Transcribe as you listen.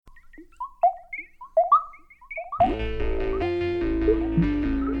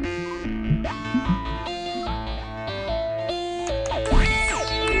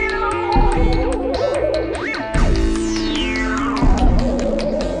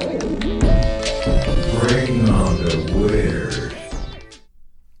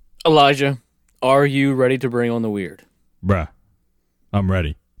Elijah, are you ready to bring on the weird? Bruh, I'm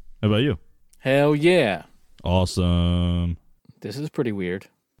ready. How about you? Hell yeah. Awesome. This is pretty weird.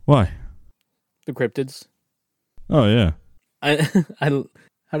 Why? The cryptids. Oh, yeah.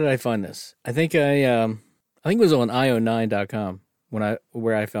 How did I find this? I think it was on io9.com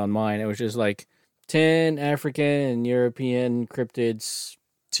where I found mine. It was just like 10 African and European cryptids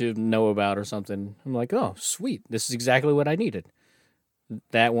to know about or something. I'm like, oh, sweet. This is exactly what I needed.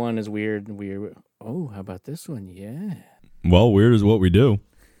 That one is weird. Oh, how about this one? Yeah. Well, weird is what we do.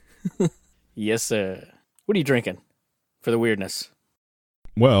 Yes, sir. What are you drinking for the weirdness?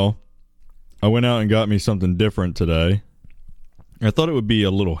 Well, I went out and got me something different today. I thought it would be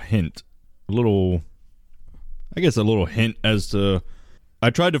a little hint. A little hint as to... I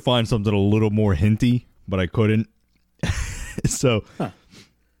tried to find something a little more hinty, but I couldn't. So,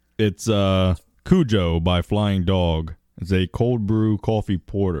 It's Cujo by Flying Dog. It's a cold brew coffee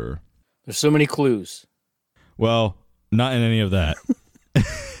porter. There's so many clues. Well, not in any of that.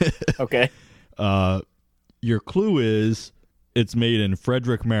 Okay. Your clue is it's made in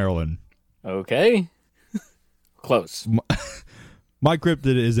Frederick, Maryland. Okay. Close. My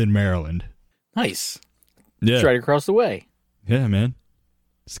cryptid is in Maryland. Nice. Yeah. It's right across the way. Yeah, man.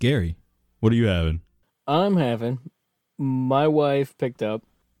 Scary. What are you having? I'm having. My wife picked up.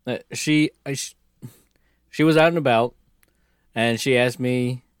 She was out and about, and she asked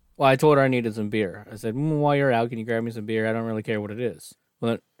me. Well, I told her I needed some beer. I said, "While you're out, can you grab me some beer? I don't really care what it is."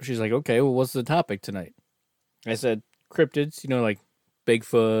 Well, she's like, "Okay. Well, what's the topic tonight?" I said, "Cryptids. Like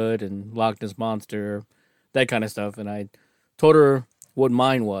Bigfoot and Loch Ness Monster, that kind of stuff." And I told her what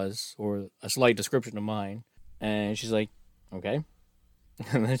mine was, or a slight description of mine, and she's like, "Okay."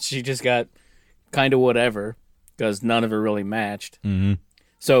 And then she just got kind of whatever, because none of it really matched. Mm-hmm.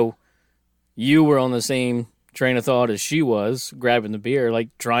 So you were on the same train of thought as she was, grabbing the beer, like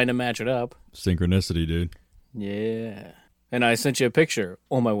trying to match it up. Synchronicity, dude. Yeah. And I sent you a picture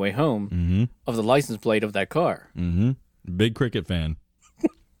on my way home of the license plate of that car. Mm-hmm. Big cricket fan.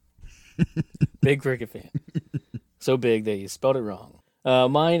 Big cricket fan. So big that you spelled it wrong.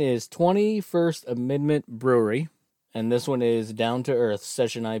 Mine is 21st Amendment Brewery, and this one is Down to Earth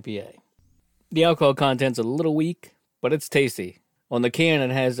Session IPA. The alcohol content's a little weak, but it's tasty. On the can,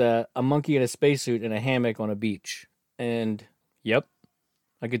 it has a monkey in a spacesuit and a hammock on a beach. And, yep,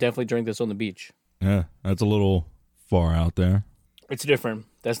 I could definitely drink this on the beach. Yeah, that's a little far out there. It's different.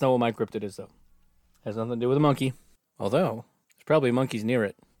 That's not what my cryptid is, though. Has nothing to do with a monkey. Although, there's probably monkeys near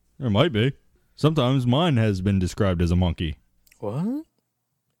it. There might be. Sometimes mine has been described as a monkey. What?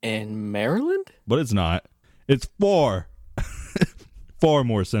 In Maryland? But it's not. It's far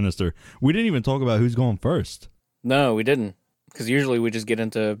more sinister. We didn't even talk about who's going first. No, we didn't. Because usually we just get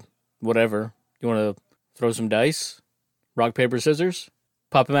into whatever. You want to throw some dice? Rock, paper, scissors?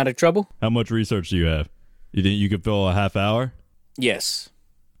 Pop-O-Matic trouble? How much research do you have? You think you could fill a half hour? Yes.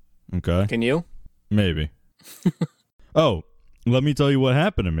 Okay. Can you? Maybe. Oh, let me tell you what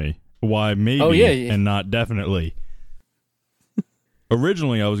happened to me. Why maybe and not definitely.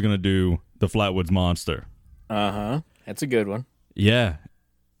 Originally, I was going to do the Flatwoods Monster. Uh-huh. That's a good one. Yeah.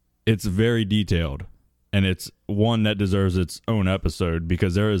 It's very detailed. And it's one that deserves its own episode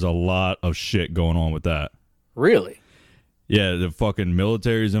because there is a lot of shit going on with that. Really? Yeah, the fucking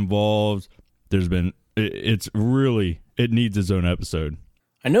military's involved. There's been... It needs its own episode.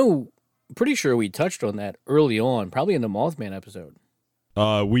 I know, pretty sure we touched on that early on, probably in the Mothman episode.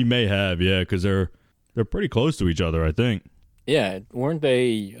 We may have, yeah, because they're pretty close to each other, I think. Yeah, weren't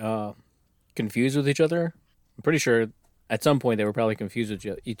they confused with each other? I'm pretty sure at some point they were probably confused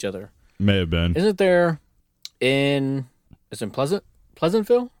with each other. May have been. Isn't there it's in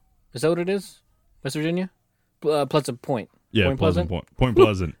Pleasantville? Is that what it is? West Virginia? Pleasant Point. Yeah, Point Pleasant. Point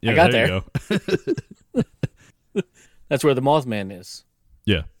Pleasant. Yeah, I got there. there. You go. That's where the Mothman is.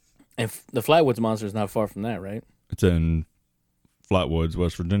 Yeah. And the Flatwoods Monster is not far from that, right? It's in Flatwoods,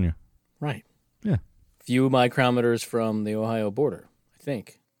 West Virginia. Right. Yeah. Few micrometers from the Ohio border, I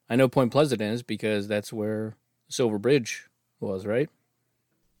think. I know Point Pleasant is because that's where Silver Bridge was, right?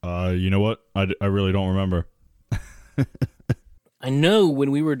 You know what? I really don't remember. I know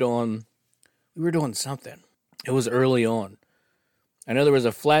when we were doing something. It was early on. I know there was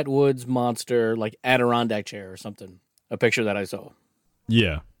a Flatwoods Monster, like Adirondack chair or something. A picture that I saw.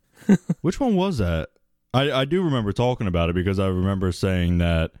 Yeah. Which one was that? I do remember talking about it because I remember saying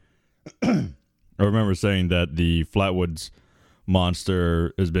that, or I remember saying that the Flatwoods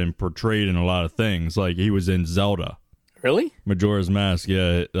monster has been portrayed in a lot of things. Like he was in Zelda. Really? Majora's Mask,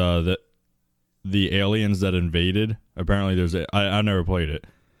 yeah. The aliens that invaded. Apparently, I never played it,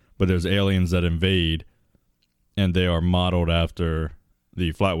 but there's aliens that invade, and they are modeled after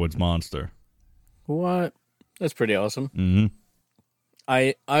the Flatwoods monster. What? That's pretty awesome. Mm-hmm.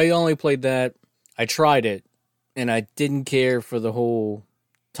 I only played that. I tried it, and I didn't care for the whole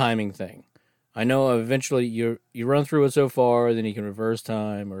timing thing. I know eventually you run through it so far, then you can reverse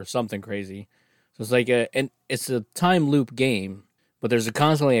time or something crazy. So it's like it's a time loop game, but there's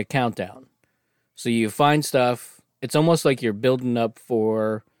constantly a countdown. So you find stuff. It's almost like you're building up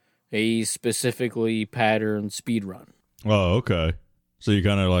for a specifically patterned speed run. Oh, okay. So you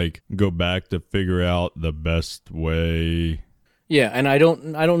kind of like go back to figure out the best way. Yeah, and I don't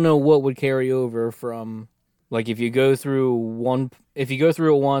know what would carry over from, like, if you go through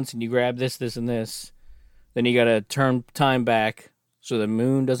it once and you grab this, and this, then you gotta turn time back so the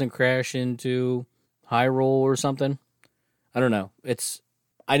moon doesn't crash into Hyrule or something. I don't know.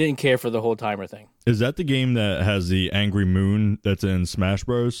 I didn't care for the whole timer thing. Is that the game that has the angry moon that's in Smash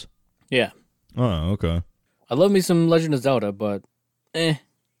Bros? Yeah. Oh, okay. I love me some Legend of Zelda, but that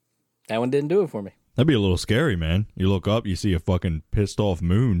one didn't do it for me. That'd be a little scary, man. You look up, you see a fucking pissed off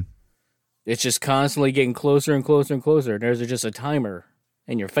moon. It's just constantly getting closer and closer and closer. And there's just a timer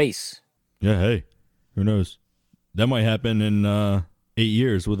in your face. Yeah, hey, who knows? That might happen in 8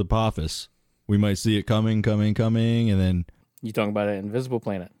 years with Apophis. We might see it coming, and then... You talking about an invisible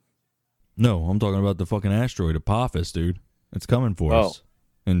planet? No, I'm talking about the fucking asteroid Apophis, dude. It's coming for us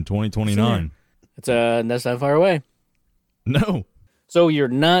in 2029. That's not far away. No. So you're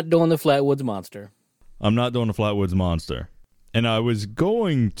not doing the Flatwoods monster. I'm not doing the Flatwoods monster. And I was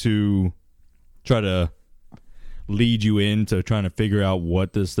going to try to lead you into trying to figure out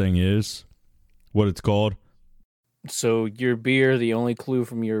what this thing is, what it's called. So your beer, the only clue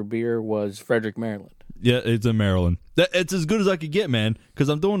from your beer was Frederick, Maryland. Yeah, it's in Maryland. It's as good as I could get, man, because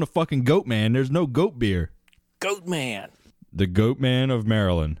I'm doing the fucking Goat Man. There's no goat beer. Goat Man. The Goat Man of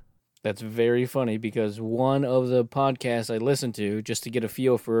Maryland. That's very funny because one of the podcasts I listened to, just to get a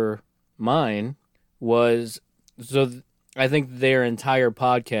feel for mine, was... I think their entire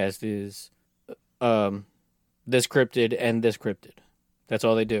podcast is this cryptid and this cryptid. That's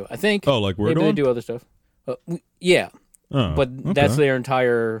all they do. I think. Oh, like we're maybe doing? They do other stuff. Yeah. Oh, but okay. that's their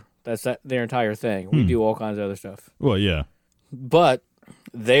entire thing. We do all kinds of other stuff. Well, yeah. But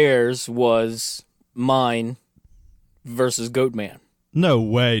theirs was mine versus Goat Man. No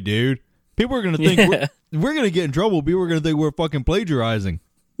way, dude. People are going to think we're going to get in trouble. People are going to think we're fucking plagiarizing.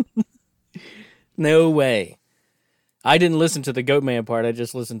 No way. I didn't listen to the Goat Man part. I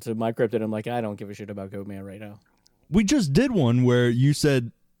just listened to my cryptid. I'm like, I don't give a shit about Goat Man right now. We just did one where you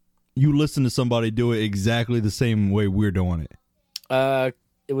said you listened to somebody do it exactly the same way we're doing it.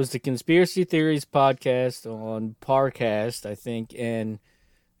 It was the Conspiracy Theories podcast on Parcast, I think, and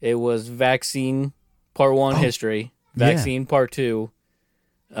it was Vaccine Part 1 History, Vaccine Part 2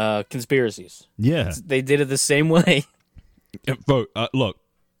 Conspiracies. Yeah. They did it the same way. Look,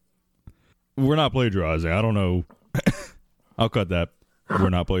 we're not plagiarizing. I don't know. I'll cut that we're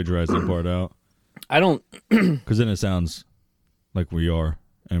not plagiarizing part out. I don't... Because then it sounds like we are,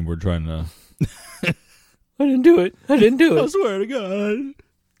 and we're trying to... I didn't do it. I swear to God.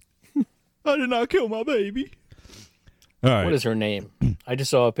 I did not kill my baby. All right. What is her name? I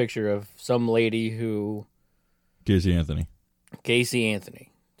just saw a picture of some lady who... Casey Anthony.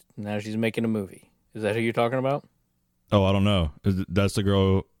 Now she's making a movie. Is that who you're talking about? Oh, I don't know. That's the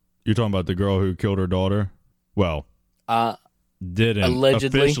girl... You're talking about the girl who killed her daughter? Well, didn't.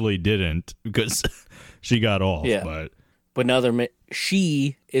 Allegedly. Officially didn't, because she got off. Yeah. But now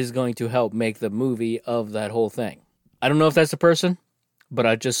she is going to help make the movie of that whole thing. I don't know if that's the person, but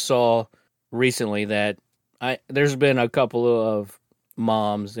I just saw recently that there's been a couple of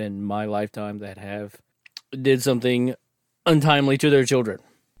moms in my lifetime that have did something untimely to their children.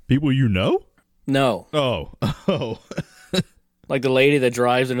 People you know? No. Oh. Like the lady that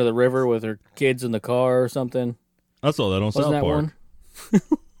drives into the river with her kids in the car or something. I saw that on Wasn't South that Park. One?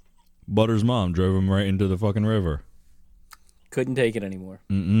 Butter's mom drove him right into the fucking river. Couldn't take it anymore.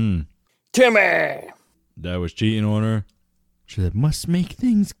 Mm-mm. Timmy! Dad was cheating on her. She said, must make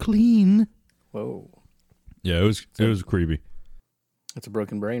things clean. Whoa. Yeah, it was creepy. That's a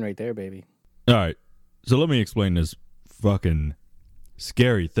broken brain right there, baby. All right. So let me explain this fucking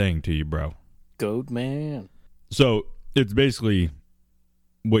scary thing to you, bro. Goat Man. So it's basically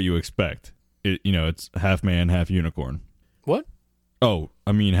what you expect. It's half man, half unicorn. What? Oh,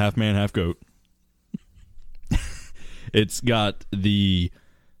 I mean half man, half goat. It's got the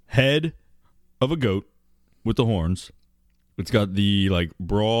head of a goat with the horns. It's got the like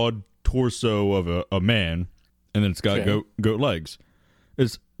broad torso of a man, and then it's got goat legs.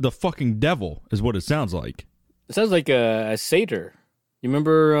 It's the fucking devil, is what it sounds like. It sounds like a satyr. You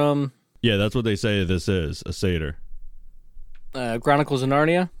remember? Yeah, that's what they say this is, a satyr. Chronicles of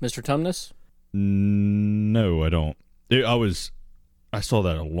Narnia, Mr. Tumnus? No, I don't. I saw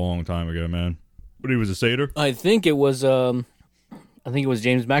that a long time ago, man. But he was a satyr? I think it was James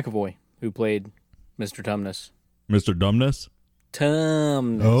McAvoy who played Mr. Tumnus. Mr. Dumbness?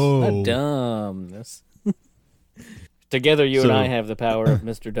 Tumnus. Oh. Not dumbness. Together, you and I have the power of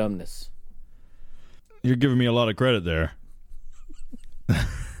Mr. Dumbness. You're giving me a lot of credit there.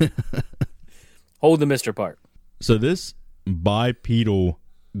 Hold the Mr. part. So this bipedal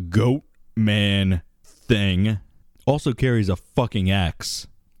goat man thing also carries a fucking axe.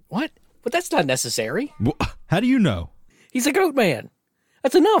 What? But that's not necessary. How do you know? He's a goat man.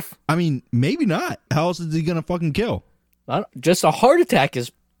 That's enough. I mean, maybe not. How else is he gonna fucking kill? Just a heart attack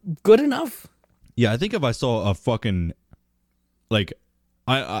is good enough. Yeah, I think if I saw a fucking, like,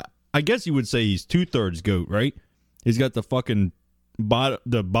 I guess you would say he's 2/3 goat, right? He's got the fucking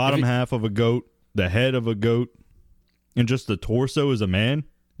bottom half of a goat, the head of a goat, and just the torso is a man.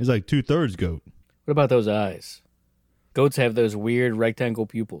 He's like 2/3 goat. What about those eyes? Goats have those weird rectangle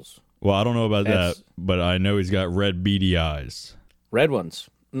pupils. Well, I don't know about that, but I know he's got red beady eyes. Red ones.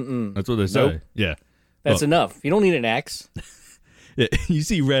 Mm-mm. That's what they say. Nope. Yeah. That's enough. You don't need an axe. Yeah, you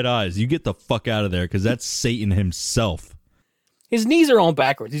see red eyes, you get the fuck out of there because that's Satan himself. His knees are on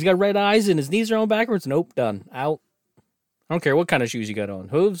backwards. He's got red eyes and his knees are on backwards. Nope, done. Out. I don't care what kind of shoes you got on.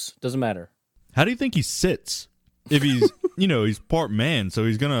 Hooves, doesn't matter. How do you think he sits? If he's, he's part man, so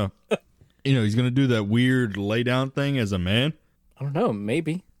he's gonna, he's gonna do that weird lay down thing as a man. I don't know,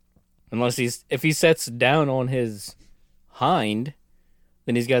 maybe. If he sits down on his hind,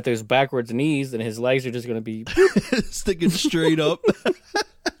 then he's got those backwards knees, and his legs are just going to be sticking straight up.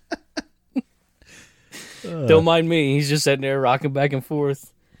 Don't mind me. He's just sitting there rocking back and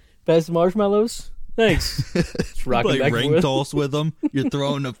forth. Pass the marshmallows? Thanks. Just rocking back and ring forth. toss with him. You're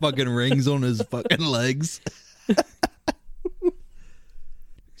throwing the fucking rings on his fucking legs.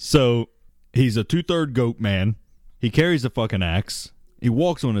 So, he's a 2/3 goat man. He carries a fucking axe. He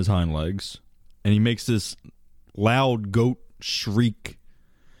walks on his hind legs. And he makes this loud goat shriek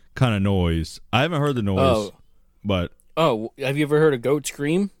kind of noise. I haven't heard the noise, but... Oh, have you ever heard a goat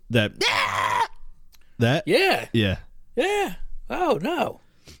scream? That? Yeah. Yeah. Yeah. Oh, no.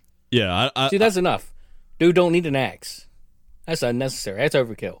 Yeah, See, that's enough. Dude don't need an axe. That's unnecessary. That's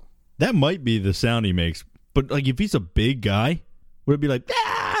overkill. That might be the sound he makes. But, like, if he's a big guy, would it be like,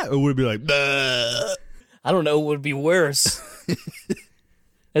 ah, or would it be like, bah? I don't know what would be worse.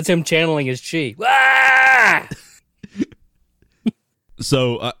 That's him channeling his chi. Ah!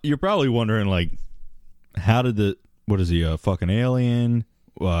 So, you're probably wondering, like, how did what is he, a fucking alien?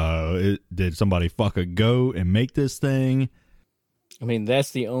 Did somebody fuck a goat and make this thing? I mean,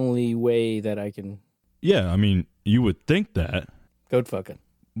 that's the only way that I can... Yeah, I mean, you would think that. Goat fucking.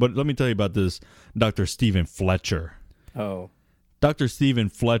 But let me tell you about this Dr. Stephen Fletcher. Oh. Dr. Stephen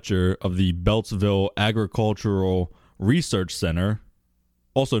Fletcher of the Beltsville Agricultural Research Center,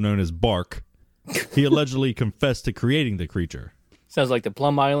 also known as BARC, he allegedly confessed to creating the creature. Sounds like the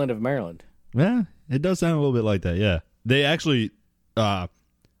Plum Island of Maryland. Yeah, it does sound a little bit like that, yeah. They actually, I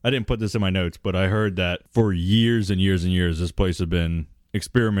didn't put this in my notes, but I heard that for years and years and years, this place had been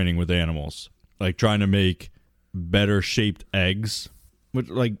experimenting with animals. Like trying to make better shaped eggs. Which,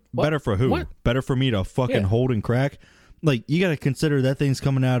 like, what? Better for who? What? Better for me to fucking hold and crack? Like, you gotta consider that thing's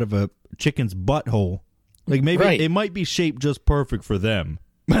coming out of a chicken's butthole. Like, maybe it might be shaped just perfect for them.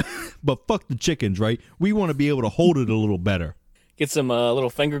 But fuck the chickens, right? We want to be able to hold it a little better. Get some little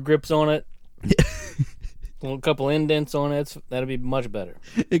finger grips on it. A couple indents on it. That'll be much better.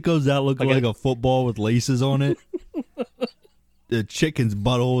 It goes out looking like a football with laces on it. The chicken's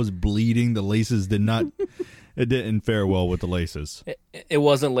butthole is bleeding. The laces it didn't fare well with the laces. It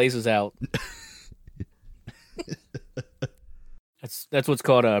wasn't laces out. That's what's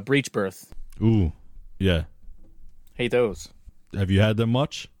called a breech birth. Ooh, yeah. Hate those. Have you had them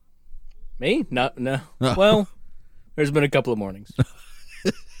much? Me? No. Well, there's been a couple of mornings.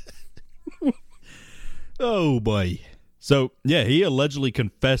 Oh, boy. So, yeah, he allegedly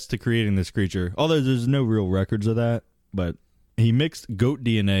confessed to creating this creature. Although there's no real records of that. But he mixed goat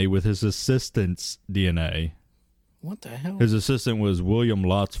DNA with his assistant's DNA. What the hell? His assistant was William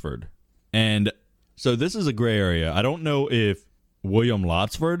Lotsford. And so this is a gray area. I don't know if William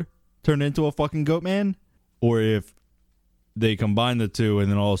Lotsford turned into a fucking goat man, or if they combined the two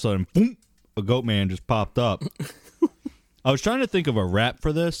and then all of a sudden, boom, a goat man just popped up. I was trying to think of a rap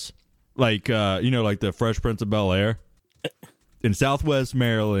for this, like like the Fresh Prince of Bel-Air. In Southwest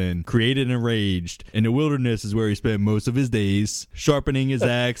Maryland, created and enraged, in the wilderness is where he spent most of his days, sharpening his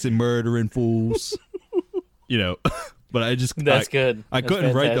axe and murdering fools. But That's good. I That's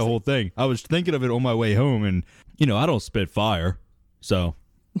couldn't write the fantastic. whole thing. I was thinking of it on my way home, and I don't spit fire, so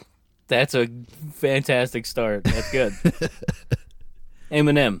That's a fantastic start. That's good.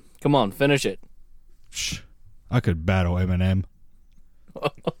 Eminem, come on, finish it. I could battle Eminem.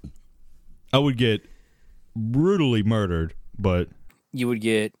 I would get brutally murdered, but You would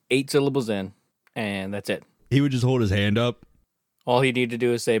get 8 syllables in, and that's it. he would just hold his hand up. All he'd need to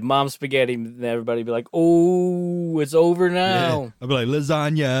do is say, Mom spaghetti, and everybody would be like, oh, it's over now. I'd be like,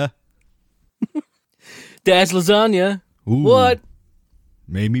 lasagna. Dad's lasagna. Ooh, What?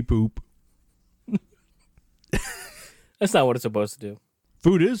 made me poop. That's not what it's supposed to do.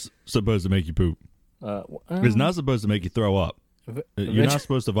 Food is supposed to make you poop. It's not supposed to make you throw up. You're not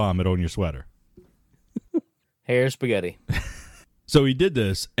supposed to vomit on your sweater. Hair spaghetti. So he did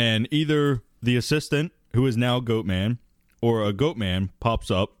this, and either the assistant, who is now Goatman, or a Goatman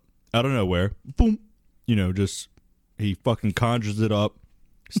pops up out of nowhere. Boom. Just he fucking conjures it up,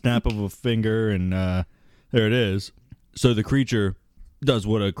 snap of a finger, and there it is. So the creature does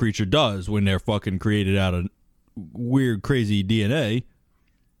what a creature does when they're fucking created out of weird, crazy DNA.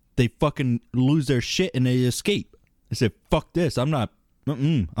 They fucking lose their shit and they escape. They say, fuck this. I'm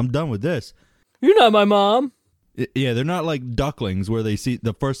done with this. You're not my mom. Yeah, they're not like ducklings where they see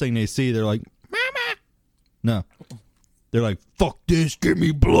the first thing they see, they're like, Mama. No. They're like, fuck this, give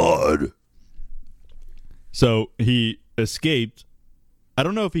me blood. So he escaped. I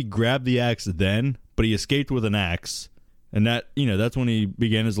don't know if he grabbed the axe then, but he escaped with an axe. And that's when he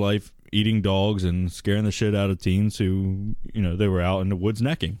began his life eating dogs and scaring the shit out of teens who, they were out in the woods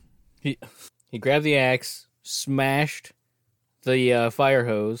necking. He grabbed the axe, smashed the fire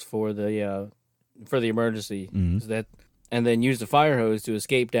hose for the emergency, and then used the fire hose to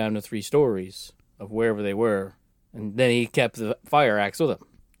escape down the 3 stories of wherever they were, and then he kept the fire axe with him.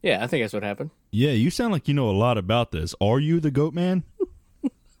 Yeah, I think that's what happened. Yeah, you sound like you know a lot about this. Are you the Goat Man?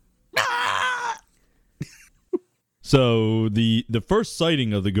 So the first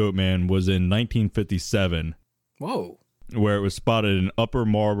sighting of the Goat Man was in 1957. Whoa. Where it was spotted in Upper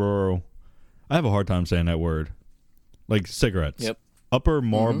Marlboro. I have a hard time saying that word. Like cigarettes. Yep. Upper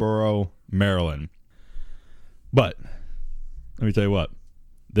Marlboro, Maryland. But let me tell you what.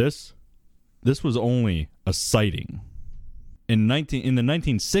 This was only a sighting. In the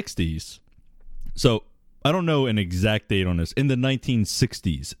 1960s. So I don't know an exact date on this. In the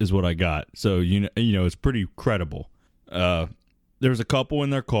 1960s is what I got. So it's pretty credible. There was a couple in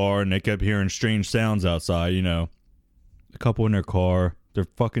their car and they kept hearing strange sounds outside, A couple in their car. They're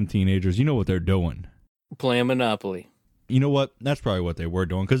fucking teenagers. You know what they're doing. Playing Monopoly. You know what? That's probably what they were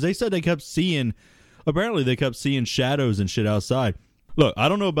doing. Because they said they kept seeing shadows and shit outside. Look, I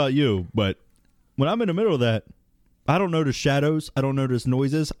don't know about you, but when I'm in the middle of that, I don't notice shadows. I don't notice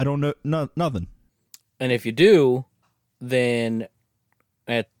noises. I don't know nothing. And if you do, then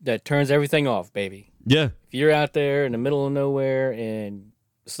that turns everything off, baby. Yeah. If you're out there in the middle of nowhere and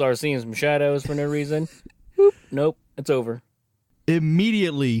start seeing some shadows for no reason, whoop, nope, it's over.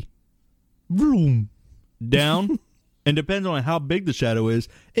 Immediately, vroom, down. And depends on how big the shadow is,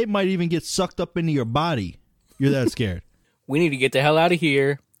 it might even get sucked up into your body. You're that scared. We need to get the hell out of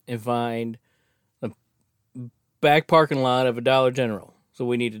here and find the back parking lot of a Dollar General. That's what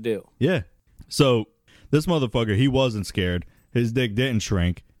we need to do. Yeah. So this motherfucker, he wasn't scared. His dick didn't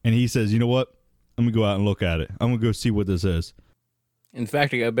shrink. And he says, you know what? I'm going to go out and look at it. I'm going to go see what this is. In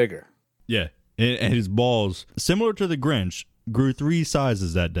fact, it got bigger. Yeah. And his balls, similar to the Grinch, grew 3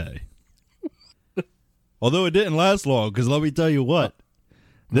 sizes that day. Although it didn't last long, because let me tell you what.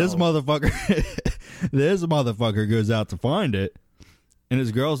 This motherfucker goes out to find it. And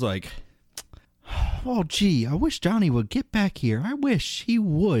his girl's like, oh, gee, I wish Johnny would get back here. I wish he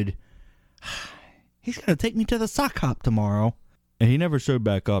would. He's going to take me to the sock hop tomorrow. And he never showed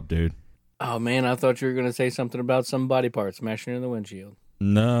back up, dude. Oh, man, I thought you were going to say something about some body part smashing in the windshield.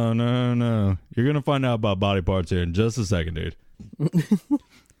 No. You're going to find out about body parts here in just a second, dude.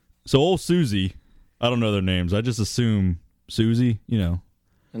 So old Susie, I don't know their names. I just assume Susie,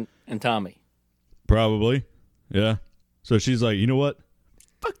 And Tommy. Probably. Yeah. So she's like, you know what?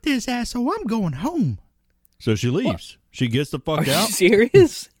 Fuck this asshole. I'm going home. So she leaves. What? She gets the fuck Are out. You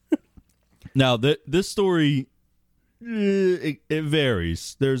serious? Now, this story, it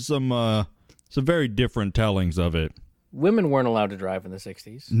varies. There's some very different tellings of it. Women weren't allowed to drive in the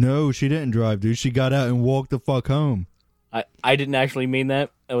 60s. No, she didn't drive, dude. She got out and walked the fuck home. I didn't actually mean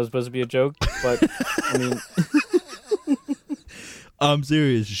that. That was supposed to be a joke, but, I mean... I'm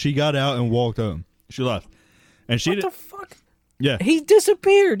serious. She got out and walked home. She left. And she What the fuck? Yeah. He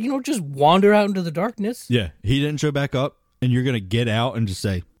disappeared. You don't just wander out into the darkness. Yeah. He didn't show back up, and you're going to get out and just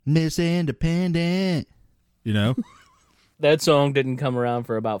say, Miss Independent. You know? That song didn't come around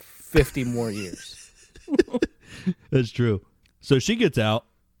for about 50 more years. That's true. So she gets out,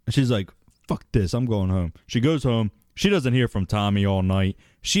 and she's like, fuck this, I'm going home. She goes home. She doesn't hear from Tommy all night.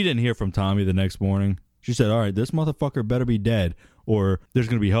 She didn't hear from Tommy the next morning. She said, all right, this motherfucker better be dead, or there's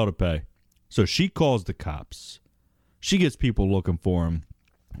going to be hell to pay. So she calls the cops. She gets people looking for him.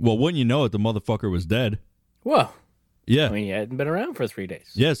 Well, wouldn't you know it, the motherfucker was dead. Whoa. Yeah. I mean, he hadn't been around for 3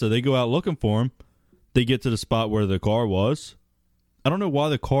 days. Yeah, so they go out looking for him. They get to the spot where the car was. I don't know why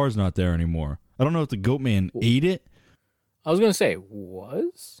the car's not there anymore. I don't know if the goat man ate it. I was going to say,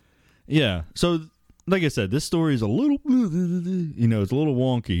 was? Yeah. So, like I said, this story is a little, it's a little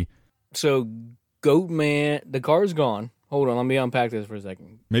wonky. So, goat man, the car's gone. Hold on, let me unpack this for a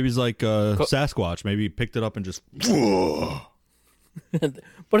second. Maybe it's like Sasquatch. Maybe he picked it up and just...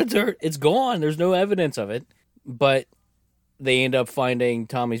 But it's gone. There's no evidence of it. But they end up finding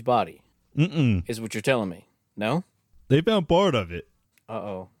Tommy's body. Is what you're telling me. No? They found part of it.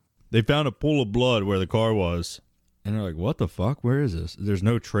 Uh-oh. They found a pool of blood where the car was. And they're like, what the fuck? Where is this? There's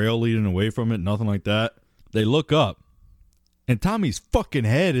no trail leading away from it, nothing like that. They look up, and Tommy's fucking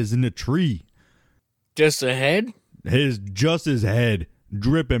head is in the tree. Just a head? Just his head,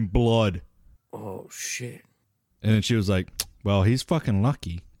 dripping blood. Oh, shit. And then she was like, well, he's fucking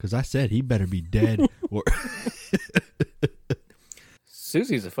lucky, because I said he better be dead. Or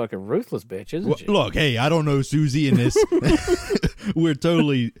Susie's a fucking ruthless bitch, isn't she? Look, hey, I don't know Susie in this. We're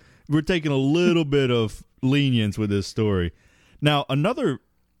taking a little bit of lenience with this story. Now, another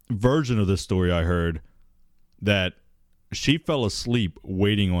version of this story I heard that she fell asleep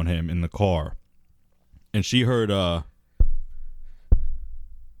waiting on him in the car. And she heard on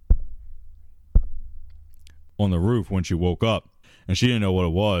the roof when she woke up. And she didn't know what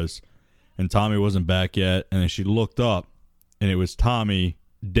it was. And Tommy wasn't back yet. And then she looked up. And it was Tommy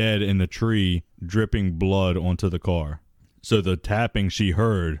dead in the tree, dripping blood onto the car. So the tapping she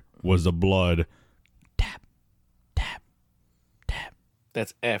heard was the blood. Tap, tap, tap.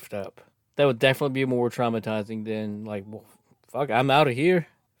 That's effed up. That would definitely be more traumatizing than, like, well, fuck, I'm out of here.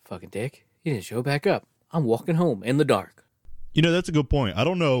 Fucking dick. He didn't show back up. I'm walking home in the dark. You know, that's a good point. I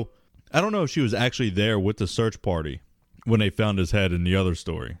don't know if she was actually there with the search party when they found his head in the other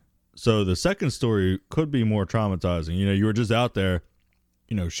story. So the second story could be more traumatizing. You know, you were just out there.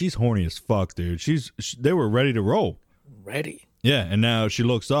 You know, she's horny as fuck, dude. They were ready to roll. Ready. Yeah, and now she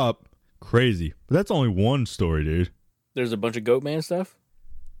looks up. Crazy. But that's only one story, dude. There's a bunch of goat man stuff?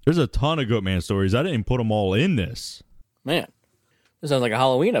 There's a ton of goat man stories. I didn't put them all in this. Man, this sounds like a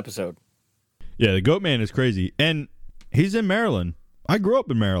Halloween episode. Yeah, the goat man is crazy. And he's in Maryland. I grew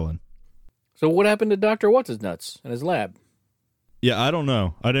up in Maryland. So what happened to Dr. What's-His-Nuts and his lab? Yeah, I don't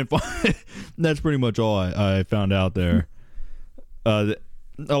know. I didn't find... That's pretty much all I found out there. A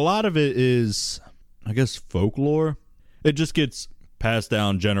lot of it is, I guess, folklore. It just gets passed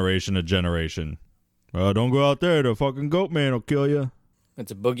down generation to generation. Don't go out there. The fucking goat man will kill you.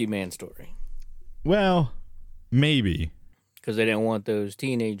 It's a boogeyman story. Well, maybe. Because they didn't want those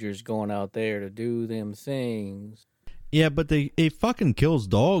teenagers going out there to do them things. Yeah, but it fucking kills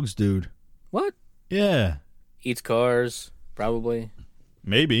dogs, dude. What? Yeah. Eats cars, probably.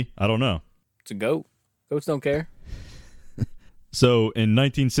 Maybe. I don't know. It's a goat. Goats don't care. So in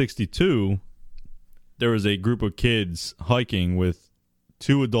 1962, there was a group of kids hiking with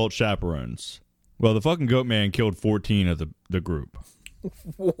 2 adult chaperones. Well, the fucking goat man killed 14 of the group.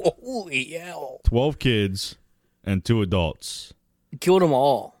 Holy hell. 12 kids and 2 adults. Killed them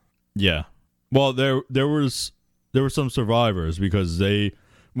all. Yeah. Well, there were some survivors because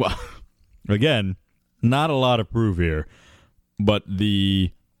well, again, not a lot of proof here, but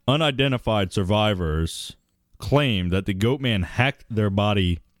the unidentified survivors claim that the goat man hacked their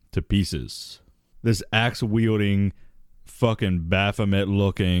body to pieces. This axe-wielding, fucking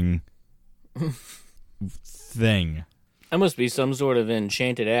Baphomet-looking thing. That must be some sort of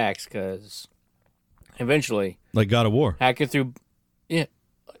enchanted axe, because eventually... Like God of War. Hacking through... Yeah.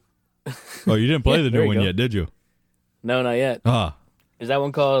 Oh, you didn't play Yeah, the there new you one go. yet, did you? No, not yet. Ah. Is that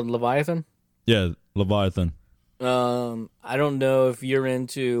one called Leviathan? Yeah, Leviathan. I don't know if you're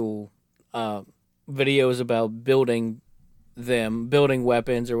into videos about building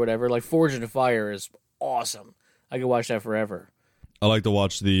weapons or whatever. Like Forged in Fire is awesome. I could watch that forever. I like to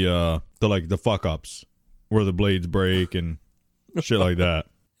watch the fuck ups where the blades break and shit like that.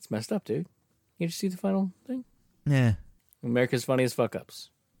 It's messed up, dude. You just see the final thing? Yeah. America's Funniest Fuck Ups.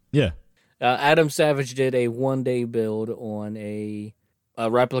 Yeah. Adam Savage did a 1-day build on a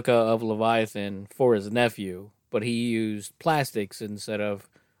replica of Leviathan for his nephew, but he used plastics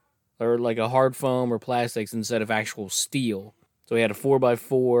or like a hard foam or plastics instead of actual steel. So he had a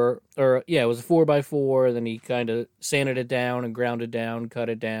 4x4, it was a 4x4, then he kind of sanded it down and ground it down, cut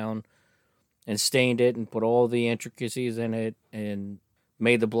it down, and stained it and put all the intricacies in it and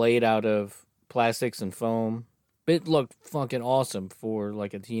made the blade out of plastics and foam. It looked fucking awesome for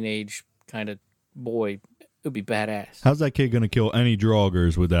like a teenage kind of boy. It would be badass. How's that kid going to kill any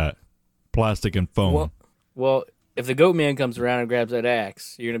draugrs with that? Plastic and foam. Well, if the goat man comes around and grabs that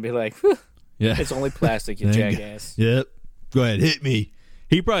axe, you're going to be like, yeah, it's only plastic, you jackass. Yep. Go ahead, hit me.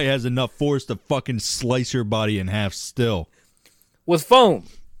 He probably has enough force to fucking slice your body in half still. With foam.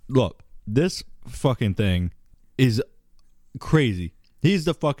 Look, this fucking thing is crazy. He's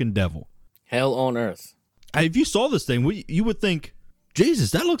the fucking devil. Hell on earth. If you saw this thing, you would think,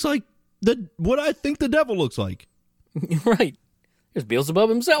 Jesus, that looks like what I think the devil looks like. Right. There's Beelzebub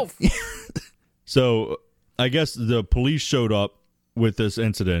himself. So, I guess the police showed up with this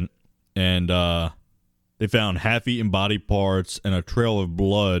incident, and they found half-eaten body parts and a trail of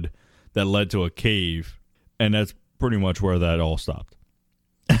blood that led to a cave, and that's pretty much where that all stopped.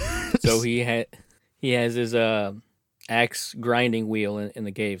 So he has his axe grinding wheel in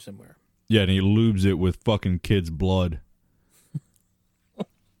the cave somewhere. Yeah, and he lubes it with fucking kids' blood.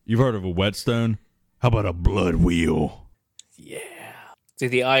 You've heard of a whetstone? How about a blood wheel? Yeah. See,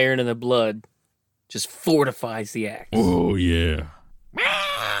 the iron and the blood just fortifies the axe. Oh, yeah.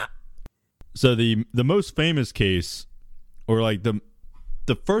 So the most famous case, or like the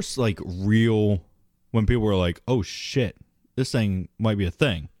first like real, when people were like, oh shit, this thing might be a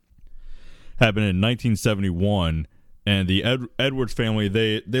thing, happened in 1971. And the Edwards family,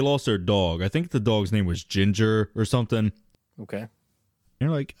 they lost their dog. I think the dog's name was Ginger or something. Okay. And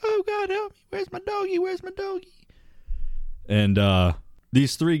they're like, oh, God, help me. Where's my doggy? Where's my doggy? And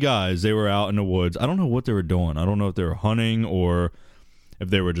these three guys, they were out in the woods. I don't know what they were doing. I don't know if they were hunting or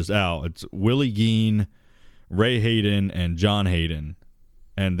if they were just out. It's Willie Gein, Ray Hayden, and John Hayden.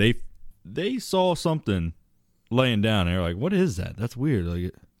 And they saw something laying down. And they're like, what is that? That's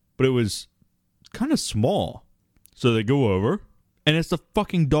weird. But it was kind of small. So they go over, and it's the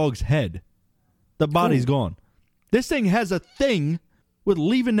fucking dog's head. The body's gone. This thing has a thing with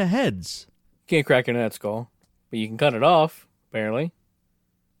leaving the heads. Can't crack into that skull, but you can cut it off, apparently.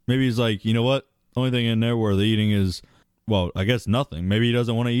 Maybe he's like, you know what? Only thing in there worth eating is, well, I guess nothing. Maybe he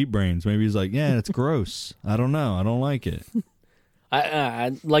doesn't want to eat brains. Maybe he's like, yeah, it's gross. I don't know. I don't like it.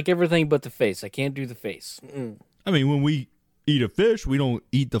 I like everything but the face. I can't do the face. Mm. I mean, when we eat a fish, we don't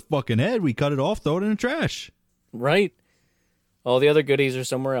eat the fucking head. We cut it off, throw it in the trash. Right? All the other goodies are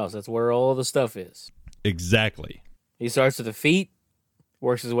somewhere else. That's where all the stuff is. Exactly. He starts with the feet,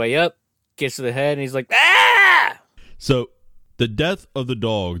 works his way up, gets to the head, and he's like, ah! So the death of the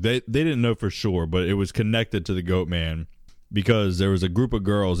dog, they didn't know for sure, but it was connected to the goat man because there was a group of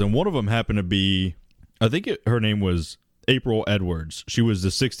girls, and one of them happened to be, I think her name was April Edwards. She was the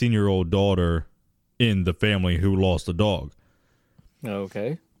 16-year-old daughter in the family who lost the dog.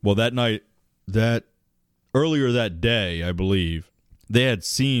 Okay. Well, that night, earlier that day, I believe, they had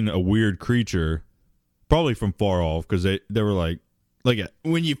seen a weird creature, probably from far off, because they were like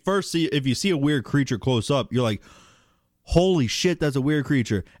when you first if you see a weird creature close up, you're like, holy shit, that's a weird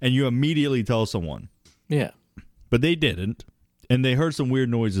creature, and you immediately tell someone. Yeah. But they didn't, and they heard some weird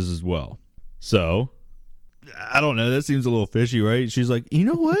noises as well. So, I don't know, that seems a little fishy, right? She's like, you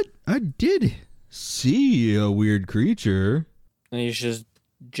know what? I did see a weird creature. And you just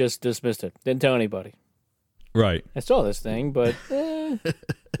dismissed it. Didn't tell anybody. Right. I saw this thing, but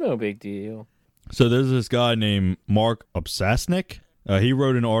no big deal. So there's this guy named Mark Obsasnik. He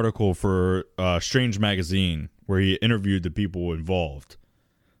wrote an article for Strange Magazine where he interviewed the people involved.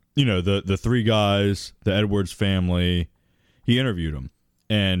 You know, the three guys, the Edwards family. He interviewed them.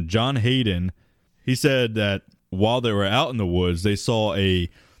 And John Hayden, he said that while they were out in the woods, they saw a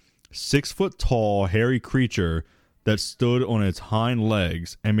 6-foot-tall, hairy creature that stood on its hind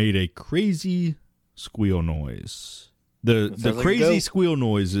legs and made a crazy squeal noise. The crazy squeal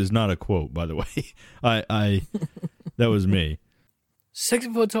noise is not a quote, by the way. I that was me. 6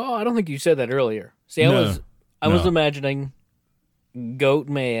 foot tall? I don't think you said that earlier. See, I was imagining goat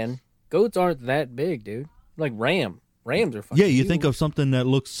man. Goats aren't that big, dude. Like ram. Rams are fucking huge. Think of something that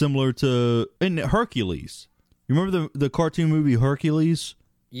looks similar to Hercules. You remember the cartoon movie Hercules?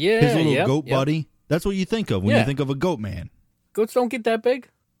 Yeah, his little goat buddy. That's what you think of when you think of a goat man. Goats don't get that big.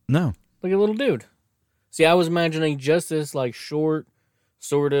 No, like a little dude. See, I was imagining just this like short,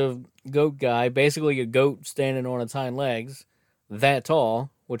 sort of goat guy, basically a goat standing on its hind legs, that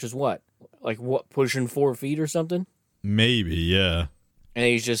tall, which is what, like what, pushing 4 feet or something. Maybe, yeah. And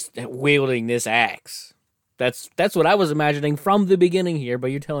he's just wielding this axe. That's what I was imagining from the beginning here, but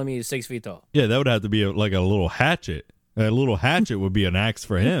you're telling me he's 6 feet tall. Yeah, that would have to be like a little hatchet. A little hatchet would be an axe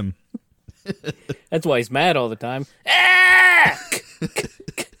for him. That's why he's mad all the time. Ah!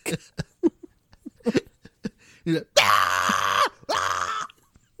 He's like,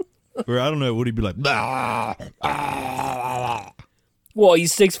 or I don't know, would he be like, Well,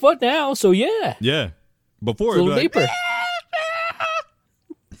 he's 6 foot now, so yeah. yeah. Before It's a it'd little be like, deeper.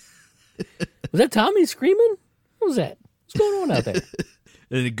 Was that Tommy screaming? What was that? What's going on out there?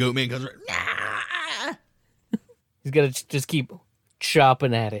 and the goat man comes right. He's got to just keep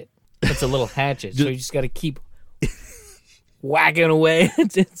chopping at it. It's a little hatchet, so you just got to keep whacking away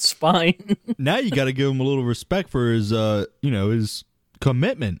at its spine. Now you got to give him a little respect for his, his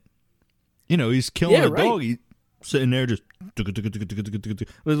commitment. He's killing a dog. He's sitting there just. It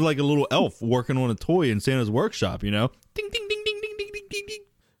was like a little elf working on a toy in Santa's workshop. Ding, ding, ding, ding, ding, ding, ding, ding, ding.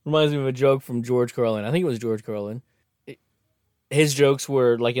 Reminds me of a joke from George Carlin. I think it was George Carlin. His jokes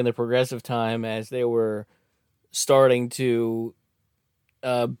were like in the progressive time as they were starting to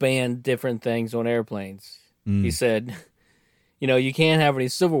ban different things on airplanes. He said, you can't have any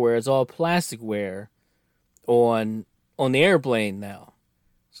silverware. It's all plasticware on the airplane now.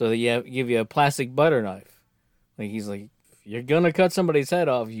 So that give you a plastic butter knife. Like he's like, if you're gonna cut somebody's head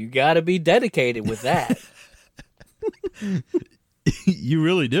off, you got to be dedicated with that. You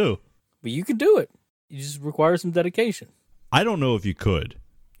really do. But you can do it. You just require some dedication. I don't know if you could.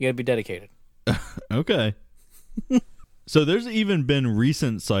 You got to be dedicated. Okay. So there's even been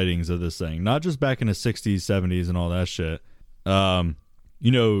recent sightings of this thing, not just back in the 60s, 70s, and all that shit. WBAL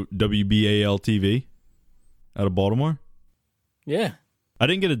TV out of Baltimore? Yeah. I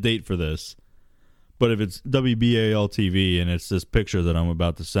didn't get a date for this, but if it's WBAL TV and it's this picture that I'm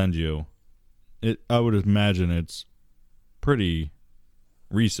about to send you, I would imagine it's pretty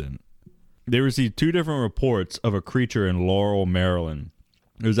recent. They received 2 different reports of a creature in Laurel, Maryland.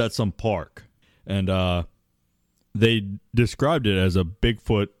 It was at some park, and they described it as a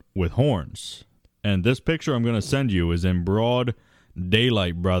Bigfoot with horns. And this picture I'm going to send you is in broad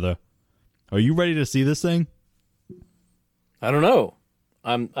daylight, brother. Are you ready to see this thing? I don't know.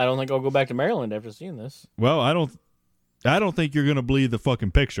 I don't think I'll go back to Maryland after seeing this. Well, I don't think you're going to believe the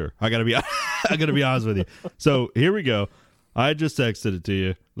fucking picture. I got to be honest with you. So, here we go. I just texted it to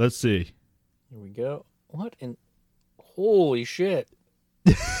you. Let's see. Here we go. What in... Holy shit.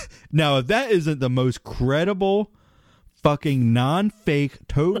 Now, if that isn't the most credible, fucking non-fake,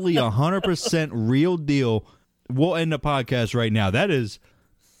 totally 100% real deal, we'll end the podcast right now. That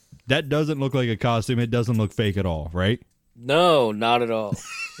doesn't look like a costume. It doesn't look fake at all, right? No, not at all.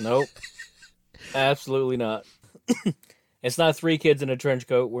 Nope. Absolutely not. It's not 3 kids in a trench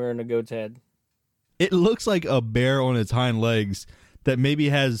coat wearing a goat's head. It looks like a bear on its hind legs that maybe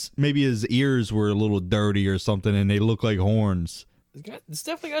his ears were a little dirty or something, and they look like horns. It's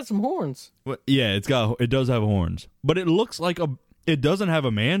definitely got some horns. Well, yeah, it does have horns, but it looks like it doesn't have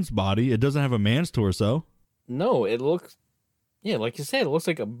a man's body. It doesn't have a man's torso. No, it looks, yeah, like you said, it looks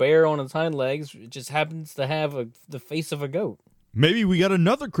like a bear on its hind legs. It just happens to have the face of a goat. Maybe we got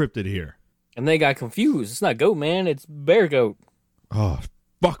another cryptid here. And they got confused. It's not goat man, it's bear goat. Oh,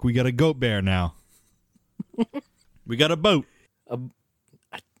 fuck, we got a goat bear now. We got a boat.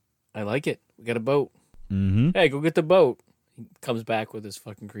 I like it. We got a boat. Mm-hmm. Hey, go get the boat. He comes back with this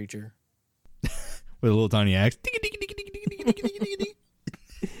fucking creature. With a little tiny axe.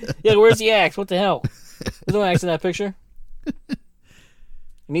 Yeah, where's the axe? What the hell? There's no axe in that picture. It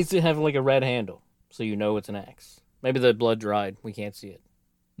needs to have like a red handle so you know it's an axe. Maybe the blood dried. We can't see it.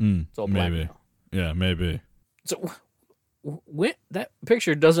 It's all black maybe. now. Yeah, maybe. So that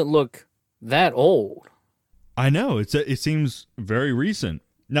picture doesn't look that old. I know. It seems very recent.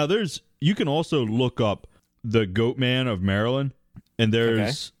 Now, you can also look up the Goat Man of Maryland, and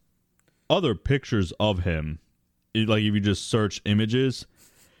there's other pictures of him. Like if you just search images,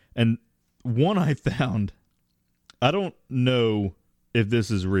 and one I found, I don't know if this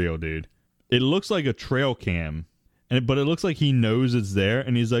is real, dude. It looks like a trail cam, but it looks like he knows it's there,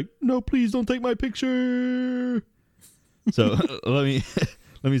 and he's like, "No, please don't take my picture." So let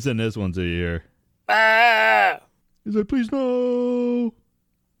me send this one to you here. Ah! He's like, "Please no."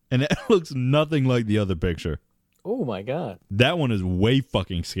 And it looks nothing like the other picture. Oh my god. That one is way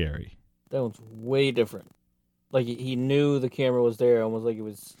fucking scary. That one's way different. Like he knew the camera was there, almost like he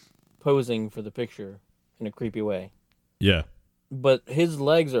was posing for the picture in a creepy way. Yeah. But his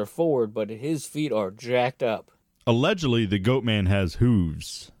legs are forward, but his feet are jacked up. Allegedly, the Goat Man has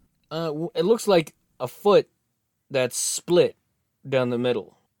hooves. It looks like a foot that's split down the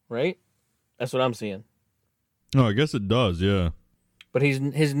middle, right? That's what I'm seeing. Oh, I guess it does, yeah. But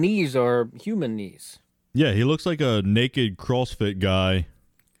his knees are human knees. Yeah, he looks like a naked CrossFit guy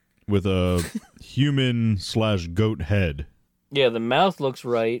with a human/goat head. Yeah, the mouth looks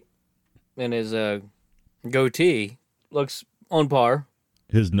right, and his goatee looks on par.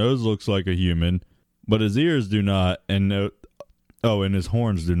 His nose looks like a human, but his ears do not, and and his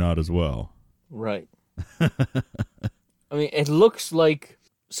horns do not as well. Right. I mean, it looks like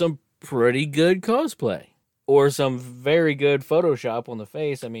some pretty good cosplay. Or some very good Photoshop on the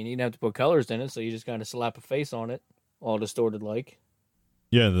face. I mean, you didn't have to put colors in it, so you just kind of slap a face on it, all distorted like.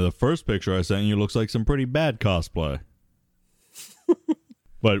 Yeah, the first picture I sent you looks like some pretty bad cosplay.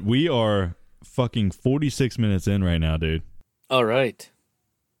 But we are fucking 46 minutes in right now, dude. All right.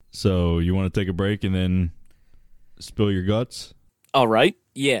 So you want to take a break and then spill your guts? All right.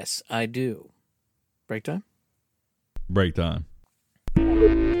 Yes, I do. Break time? Break time.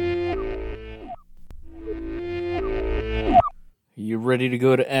 You ready to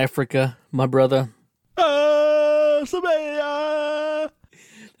go to Africa, my brother? That's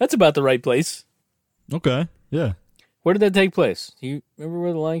about the right place. Okay, yeah. Where did that take place? Do you remember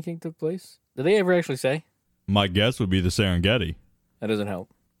where the Lion King took place? Did they ever actually say? My guess would be the Serengeti. That doesn't help.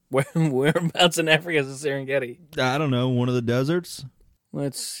 Whereabouts in Africa is the Serengeti? I don't know, one of the deserts?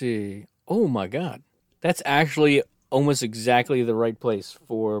 Let's see. Oh my God. That's actually almost exactly the right place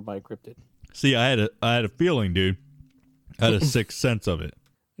for my cryptid. See, I had a feeling, dude. I had a sixth sense of it.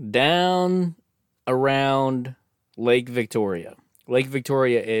 Down around Lake Victoria. Lake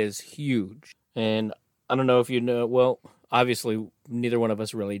Victoria is huge. And I don't know if you know, well, obviously neither one of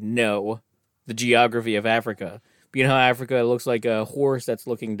us really know the geography of Africa. But you know how Africa looks like a horse that's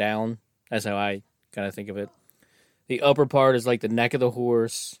looking down? That's how I kind of think of it. The upper part is like the neck of the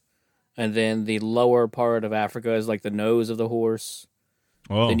horse. And then the lower part of Africa is like the nose of the horse.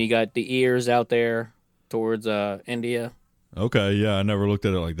 Oh. Then you got the ears out there towards India. Okay, yeah, I never looked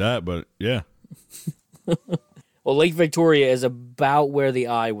at it like that, but yeah. Well, Lake Victoria is about where the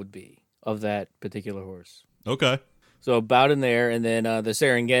eye would be of that particular horse. Okay. So about in there, and then the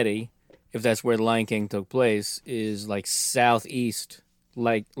Serengeti, if that's where the Lion King took place, is like southeast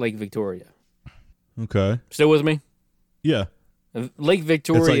Lake Victoria. Okay. Still with me? Yeah. Lake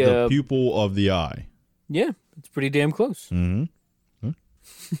Victoria. It's like the pupil of the eye. Yeah, it's pretty damn close. Mm-hmm.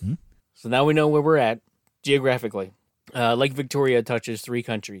 Mm-hmm. So now we know where we're at geographically. Lake Victoria touches 3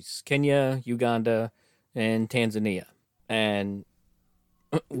 countries: Kenya, Uganda, and Tanzania. And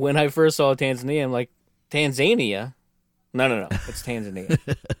when I first saw Tanzania, I'm like, Tanzania? No, it's Tanzania.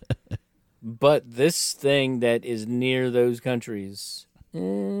 But this thing that is near those countries,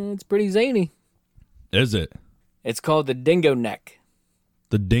 it's pretty zany. Is it? It's called the Dingo Neck.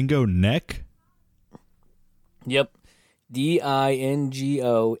 The Dingo Neck? Yep.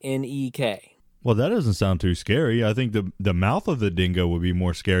 DingoNek. Well, that doesn't sound too scary. I think the mouth of the dingo would be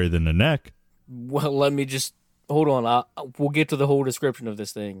more scary than the neck. Well, let me just hold on. We'll get to the whole description of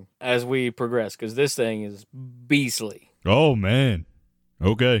this thing as we progress, because this thing is beastly. Oh, man.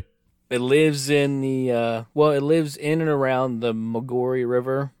 Okay. It lives in the, it lives in and around the Magori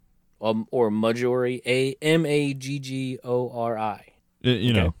River, or Maggiori, Maggori.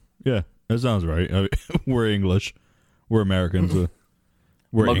 You know, yeah, that sounds right. I mean, we're English. We're Americans.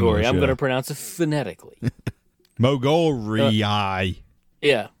 We're Magori. English, I'm yeah. going to pronounce it phonetically. Mogori.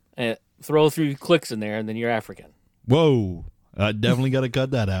 Yeah. Throw a few clicks in there, and then you're African. Whoa. I definitely got to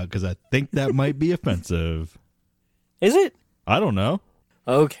cut that out, because I think that might be offensive. Is it? I don't know.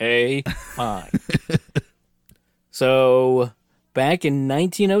 Okay, fine. So, back in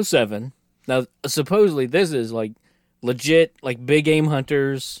 1907, now supposedly this is like legit, like big game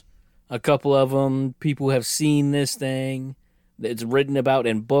hunters. A couple of them, people have seen this thing. It's written about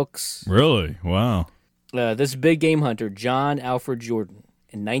in books. Really? Wow. This big game hunter, John Alfred Jordan,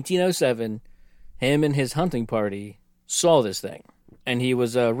 in 1907, him and his hunting party saw this thing. And he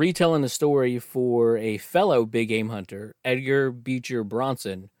was retelling the story for a fellow big game hunter, Edgar Beecher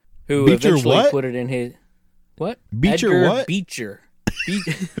Bronson, who Beecher eventually what? put it in his... What? Beecher Edgar what? Beecher.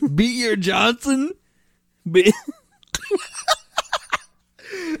 Beecher Johnson?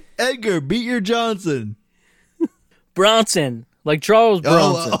 Edgar Beecher Johnson. Bronson. Like Charles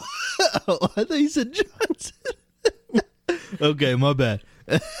Bronson. Oh, I thought you said Johnson. Okay, my bad.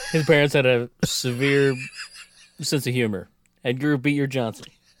 His parents had a severe sense of humor. Edgar Beecher Johnson.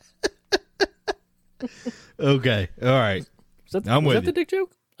 Okay, all right. Was I'm with that the you. dick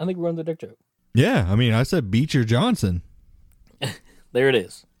joke? I think we're on the dick joke. Yeah, I mean, I said Beecher Johnson. There it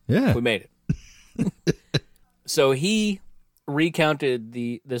is. Yeah. We made it. So he recounted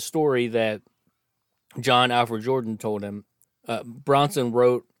the story that John Alfred Jordan told him. Bronson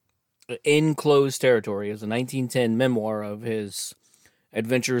wrote Enclosed Territory. It was a 1910 memoir of his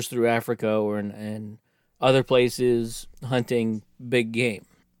adventures through Africa and other places hunting big game.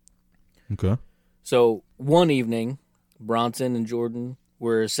 Okay. So one evening, Bronson and Jordan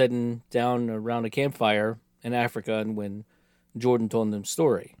were sitting down around a campfire in Africa, and when Jordan told them the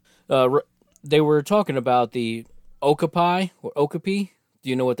story, they were talking about the Okapi or Okapi. Do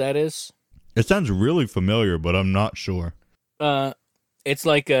you know what that is? It sounds really familiar, but I'm not sure. It's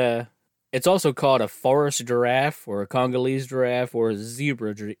it's also called a forest giraffe or a Congolese giraffe or a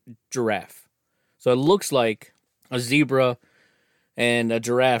zebra giraffe. So it looks like a zebra and a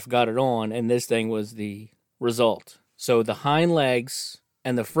giraffe got it on, and this thing was the result. So the hind legs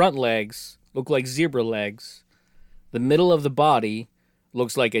and the front legs look like zebra legs. The middle of the body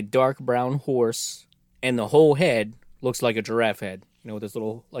looks like a dark brown horse, and the whole head looks like a giraffe head. You know, with this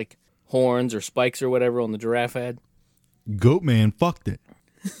little, like, horns or spikes or whatever on the giraffe head. Goat man fucked it.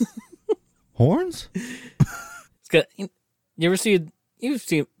 Horns? It's got, you ever see,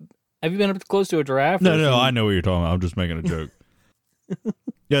 have you been up close to a giraffe? No, I know what you're talking about. I'm just making a joke.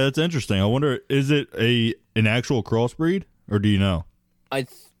 Yeah, that's interesting. I wonder, is it an actual crossbreed, or do you know?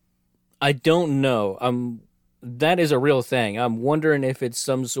 I don't know. That is a real thing. I'm wondering if it's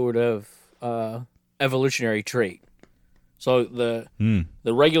some sort of evolutionary trait. So the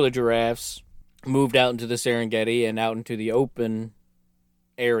regular giraffes moved out into the Serengeti and out into the open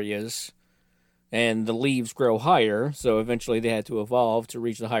areas, and the leaves grow higher, so eventually they had to evolve to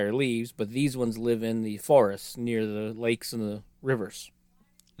reach the higher leaves, but these ones live in the forests near the lakes and the rivers.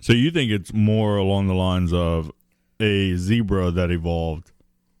 So you think it's more along the lines of a zebra that evolved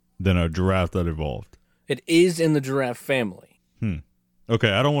than a giraffe that evolved? It is in the giraffe family.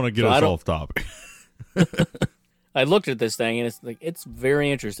 Okay, I don't want to get us off topic. I looked at this thing, and it's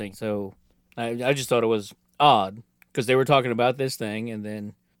very interesting. So I just thought it was odd, because they were talking about this thing, and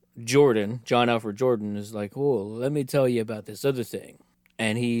then John Alfred Jordan, is like, oh, let me tell you about this other thing.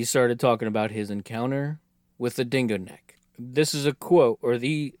 And he started talking about his encounter with the dingo neck. This is a quote, or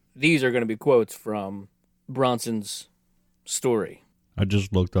these are going to be quotes from Bronson's story. I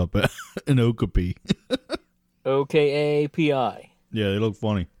just looked up an okapi. Okapi. Yeah, they look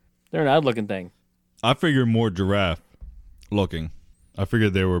funny. They're an odd-looking thing. I figured more giraffe looking. I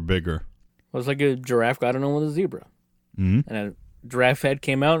figured they were bigger. Well, it's like a giraffe got on with a zebra. Mm-hmm. And a giraffe head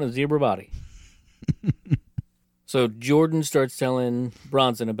came out in a zebra body. So Jordan starts telling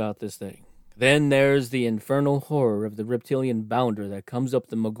Bronson about this thing. Then there's the infernal horror of the reptilian bounder that comes up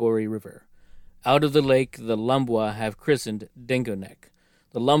the Magori River. Out of the lake, the Lumbwa have christened Dingo Neck.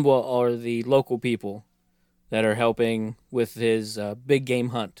 The Lumbwa are the local people that are helping with his big game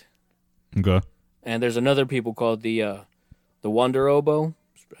hunt. Okay. And there's another people called the Wanderobo.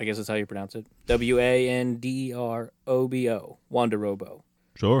 I guess that's how you pronounce it. Wandrobo. Wanderobo.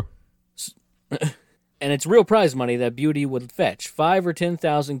 Sure. And it's real prize money that Beauty would fetch, 5 or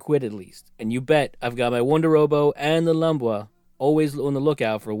 10,000 quid at least. And you bet I've got my Wanderobo and the Lumbwa always on the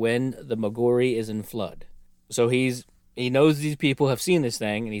lookout for when the Magori is in flood. So he knows these people have seen this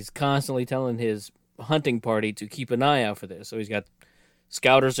thing, and he's constantly telling his hunting party to keep an eye out for this. So he's got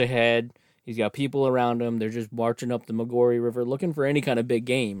scouters ahead. He's got people around him. They're just marching up the Magori River looking for any kind of big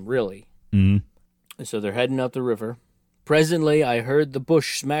game, really. Mm-hmm. And so they're heading up the river. Presently, I heard the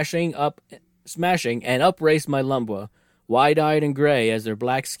bush smashing, and up raced my Lumbwa, wide-eyed and gray as their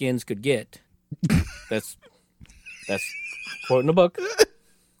black skins could get. That's quoting the book.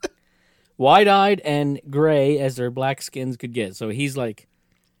 Wide-eyed and gray as their black skins could get. So he's like,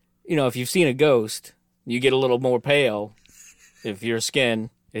 you know, if you've seen a ghost, you get a little more pale if your skin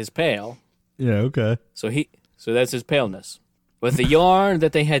is pale. Yeah, okay. So that's his paleness. With the yarn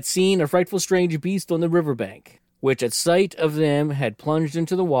that they had seen a frightful strange beast on the riverbank, which at sight of them had plunged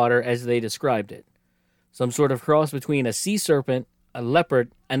into the water as they described it. Some sort of cross between a sea serpent, a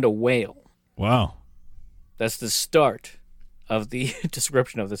leopard, and a whale. Wow. That's the start of the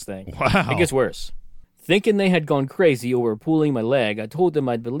description of this thing. Wow. It gets worse. Thinking they had gone crazy or were pulling my leg, I told them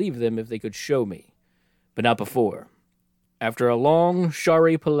I'd believe them if they could show me. But not before. After a long,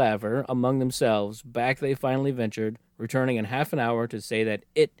 shari palaver among themselves, back they finally ventured, returning in half an hour to say that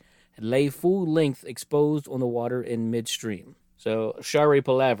it lay full length exposed on the water in midstream. So, shari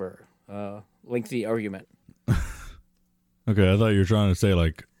palaver, lengthy argument. Okay, I thought you were trying to say,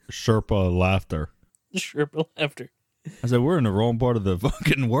 like, Sherpa laughter. Sherpa laughter. I said, we're in the wrong part of the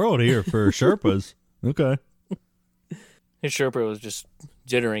fucking world here for Sherpas. Okay. His Sherpa was just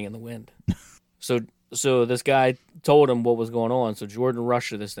jittering in the wind. So this guy told him what was going on, so Jordan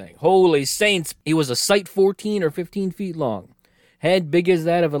rushed to this thing. Holy saints! He was a sight 14 or 15 feet long. Head big as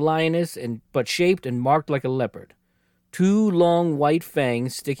that of a lioness, but shaped and marked like a leopard. 2 long white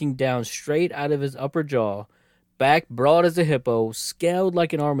fangs sticking down straight out of his upper jaw, back broad as a hippo, scaled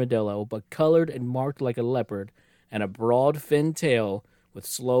like an armadillo, but colored and marked like a leopard, and a broad fin tail with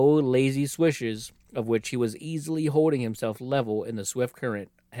slow, lazy swishes, of which he was easily holding himself level in the swift current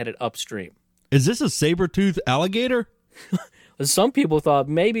headed upstream. Is this a saber-toothed alligator? Some people thought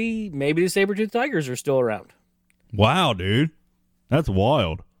maybe the saber-toothed tigers are still around. Wow, dude. That's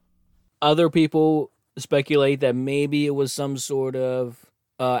wild. Other people speculate that maybe it was some sort of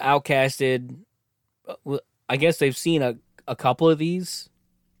outcasted. I guess they've seen a couple of these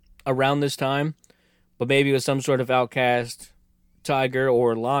around this time, but maybe it was some sort of outcast tiger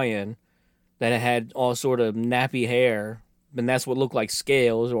or lion that had all sort of nappy hair, and that's what looked like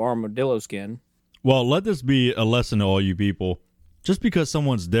scales or armadillo skin. Well, let this be a lesson to all you people. Just because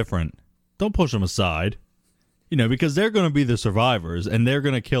someone's different, don't push them aside. You know, because they're going to be the survivors, and they're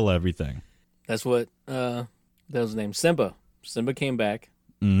going to kill everything. That's what, that was his name, Simba. Simba came back.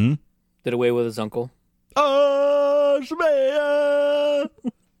 Mm-hmm. Did away with his uncle. Oh, Shmaya!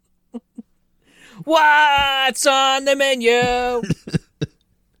 What's on the menu?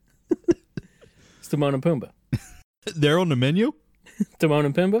 It's Timon and Pumbaa. They're on the menu? Timon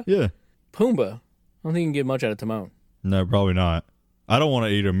and Pumbaa? Yeah. Pumbaa? I don't think you can get much out of Timon. No, probably not. I don't want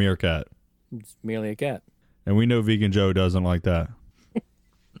to eat a meerkat. It's merely a cat. And we know Vegan Joe doesn't like that.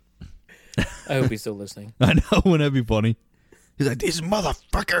 I hope he's still listening. I know, wouldn't that be funny? He's like, these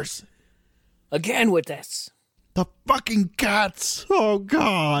motherfuckers. Again with this. The fucking cats. Oh,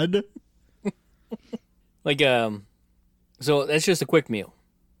 God. So that's just a quick meal.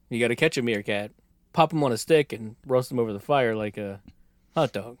 You got to catch a meerkat, pop him on a stick, and roast him over the fire like a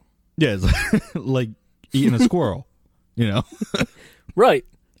hot dog. Yeah, it's like eating a squirrel, you know? Right.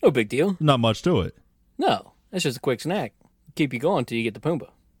 No big deal. Not much to it. No, that's just a quick snack. Keep you going till you get the Pumbaa.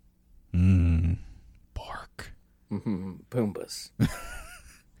 Bark. Pumbas.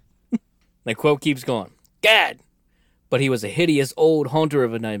 The quote keeps going. Gad! But he was a hideous old haunter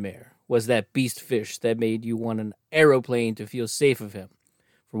of a nightmare, was that beast fish that made you want an aeroplane to feel safe of him.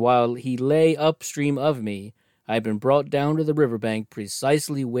 For while he lay upstream of me, I had been brought down to the riverbank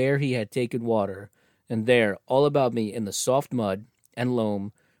precisely where he had taken water, and there, all about me in the soft mud and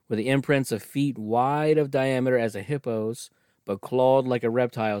loam, were the imprints of feet wide of diameter as a hippo's, but clawed like a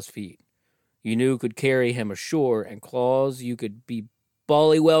reptile's feet. You knew could carry him ashore, and claws you could be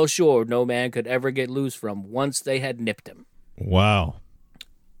bally well sure no man could ever get loose from once they had nipped him. Wow.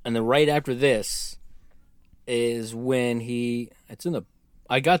 And then right after this is when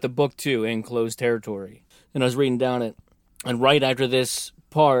I got the book too, Enclosed Territory, and I was reading down it, and right after this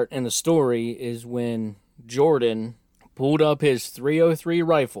part in the story is when Jordan pulled up his .303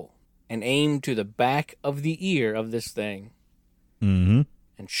 rifle and aimed to the back of the ear of this thing Mm-hmm.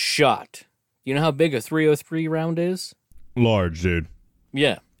 and shot. You know how big a .303 round is? Large, dude.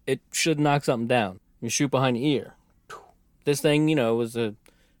 Yeah, it should knock something down. You shoot behind the ear. This thing, was a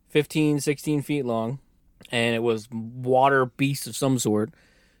 15, 16 feet long, and it was water beast of some sort.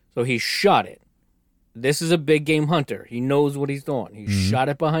 So he shot it. This is a big game hunter. He knows what he's doing. He shot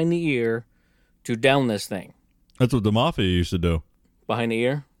it behind the ear to down this thing. That's what the mafia used to do. Behind the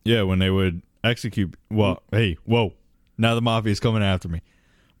ear? Yeah, when they would execute. Well, hey, whoa. Now the mafia's coming after me.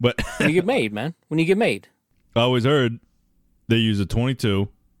 But When you get made, man. When you get made. I always heard they use a 22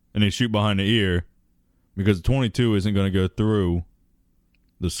 and they shoot behind the ear because the 22 isn't going to go through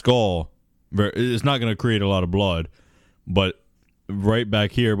the skull. It's not going to create a lot of blood, but right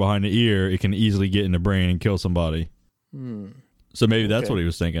back here behind the ear, it can easily get in the brain and kill somebody. So maybe that's what he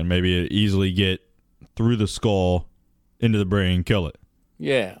was thinking. Maybe it easily get through the skull into the brain, kill it.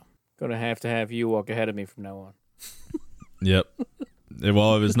 Yeah. Gonna have to have you walk ahead of me from now on. Yep.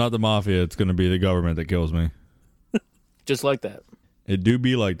 Well, if it's not the mafia, it's going to be the government that kills me. Just like that. It do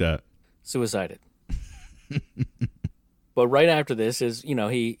be like that. Suicided. But right after this is,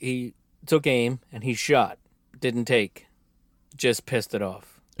 he took aim and he shot. Didn't take. Just pissed it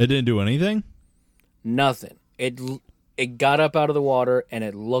off. It didn't do anything? Nothing. It got up out of the water and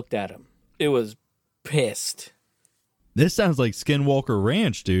it looked at him. It was pissed. This sounds like Skinwalker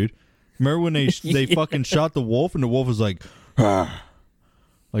Ranch, dude. Remember when they fucking shot the wolf and the wolf was like, ah.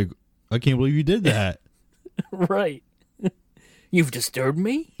 Like, I can't believe you did that. Right. You've disturbed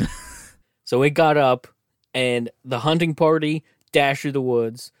me? So it got up and the hunting party dashed through the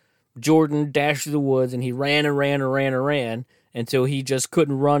woods. Jordan dashed through the woods and he ran and ran and ran and ran until he just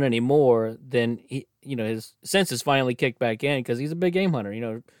couldn't run anymore. Then his senses finally kicked back in because he's a big game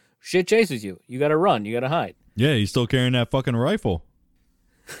hunter. Shit chases you. You got to run. You got to hide. Yeah, he's still carrying that fucking rifle.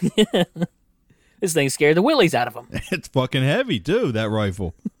 This thing scared the willies out of him. It's fucking heavy, too, that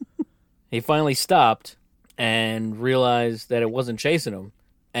rifle. He finally stopped and realized that it wasn't chasing him.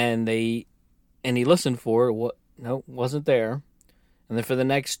 And he listened for it. No, wasn't there. And then for the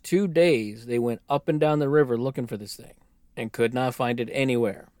next 2 days, they went up and down the river looking for this thing and could not find it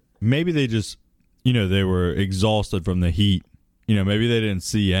anywhere. Maybe they just, they were exhausted from the heat. Maybe they didn't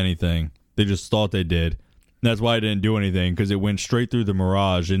see anything. They just thought they did. And that's why it didn't do anything, because it went straight through the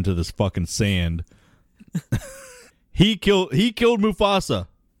mirage into this fucking sand. He killed Mufasa.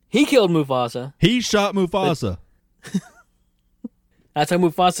 He killed Mufasa. He shot Mufasa. That's how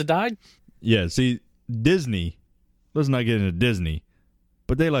Mufasa died? Yeah, see, Disney, let's not get into Disney,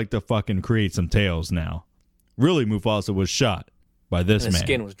 but they like to fucking create some tales now. Really, Mufasa was shot by this man. His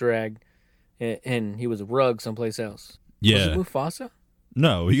skin was dragged, and he was a rug someplace else. Yeah. Was it Mufasa?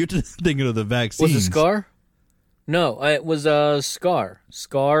 No, you're just thinking of the vaccines. Was it Scar? No, it was Scar.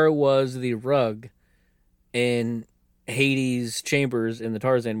 Scar was the rug in Hades' chambers in the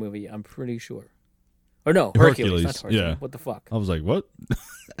Tarzan movie, I'm pretty sure. Or no, Hercules. Not Tarzan. Yeah. What the fuck? I was like, what?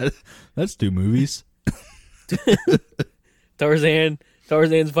 That's 2 movies. Tarzan's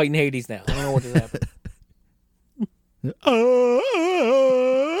fighting Hades now. I don't know what just happened.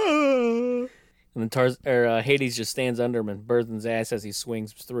 And then Hades just stands under him and burns his ass as he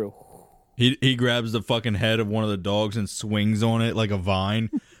swings through. He grabs the fucking head of one of the dogs and swings on it like a vine.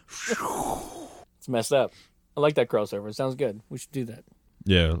 It's messed up. I like that crossover. It sounds good. We should do that.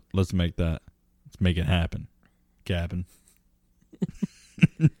 Yeah, let's make that. Let's make it happen. Captain.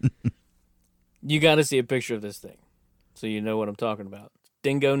 You got to see a picture of this thing so you know what I'm talking about.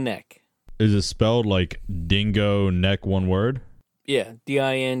 Dingo neck. Is it spelled like dingo neck, one word? Yeah,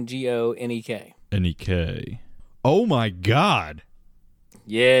 DINGONEK. N-E-K. Oh my God.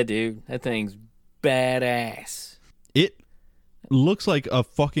 Yeah, dude. That thing's badass. It looks like a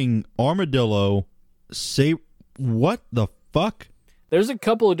fucking armadillo. Say, what the fuck? There's a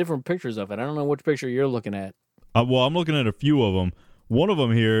couple of different pictures of it. I don't know which picture you're looking at. Well, I'm looking at a few of them. One of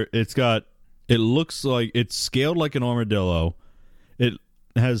them here, it looks like it's scaled like an armadillo. It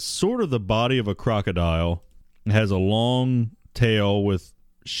has sort of the body of a crocodile. It has a long tail with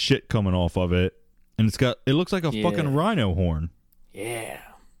shit coming off of it. And it looks like a fucking rhino horn. Yeah.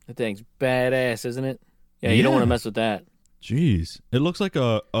 That thing's badass, isn't it? Yeah, you don't want to mess with that. Jeez. It looks like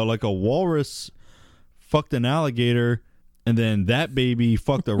a walrus fucked an alligator, and then that baby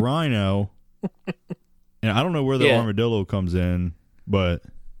fucked a rhino. And I don't know where the armadillo comes in, but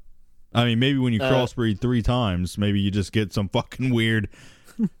I mean, maybe when you crossbreed 3 times, maybe you just get some fucking weird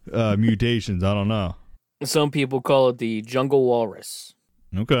mutations. I don't know. Some people call it the jungle walrus.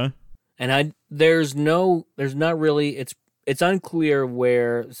 Okay. And there's not really, it's unclear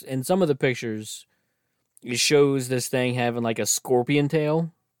where in some of the pictures it shows this thing having like a scorpion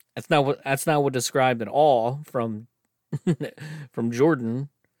tail. That's not what described at all from Jordan.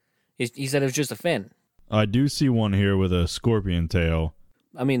 He said it was just a fin. I do see one here with a scorpion tail.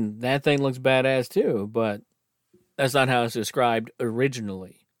 I mean, that thing looks badass too, but that's not how it's described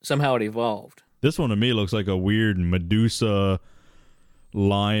originally. Somehow it evolved. This one to me looks like a weird Medusa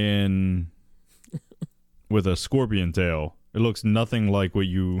lion with a scorpion tail. It looks nothing like what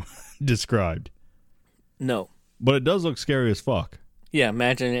you described. No. But it does look scary as fuck. Yeah,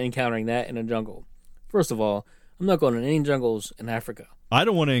 imagine encountering that in a jungle. First of all, I'm not going to any jungles in Africa. I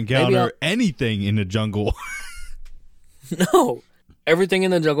don't want to encounter anything in the jungle. No. Everything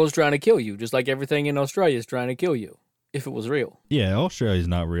in the jungle is trying to kill you, just like everything in Australia is trying to kill you, if it was real. Yeah, Australia's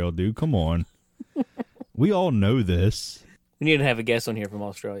not real, dude. Come on. We all know this. We need to have a guest on here from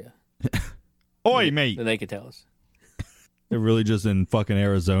Australia. Oi, mate. Then they could tell us. They're really just in fucking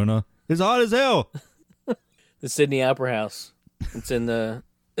Arizona. It's hot as hell. The Sydney Opera House. It's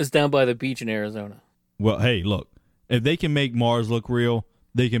down by the beach in Arizona. Well, hey, look. If they can make Mars look real,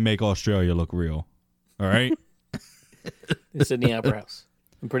 they can make Australia look real. All right? The Sydney Opera House.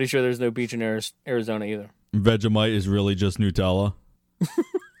 I'm pretty sure there's no beach in Arizona either. Vegemite is really just Nutella.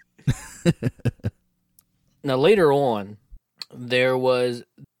 Now, later on, the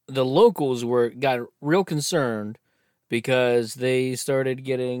locals got real concerned because they started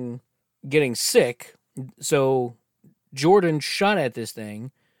getting sick. So Jordan shot at this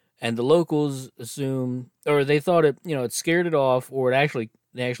thing, and the locals assumed, or they thought it scared it off, or they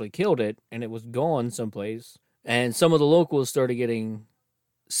actually killed it, and it was gone someplace. And some of the locals started getting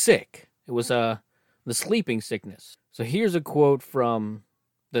sick. It was the sleeping sickness. So here's a quote from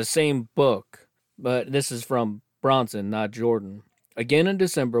the same book, but this is from Bronson, not Jordan. Again in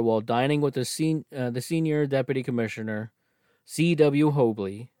December, while dining with the senior deputy commissioner, C.W.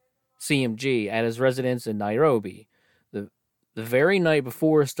 Hobley, CMG, at his residence in Nairobi, the very night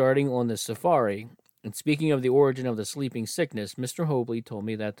before starting on the safari, and speaking of the origin of the sleeping sickness, Mr. Hobley told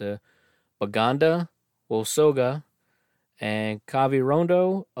me that the Baganda Wosoga, and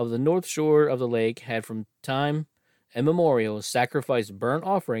Kavirondo of the north shore of the lake had from time immemorial sacrificed burnt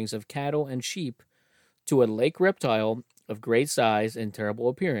offerings of cattle and sheep to a lake reptile of great size and terrible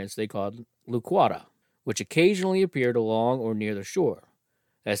appearance they called Luquata, which occasionally appeared along or near the shore.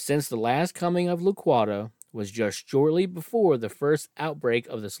 That since the last coming of Luquata was just shortly before the first outbreak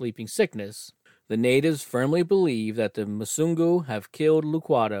of the sleeping sickness, the natives firmly believe that the Musungu have killed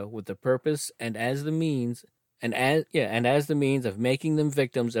Luquata with the purpose and as the means of making them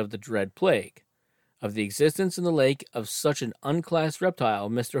victims of the dread plague. Of the existence in the lake of such an unclassed reptile,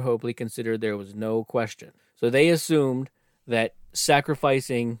 Mr. Hopley considered there was no question. So they assumed that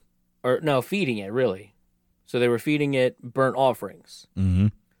feeding it, really. So they were feeding it burnt offerings. Mm-hmm.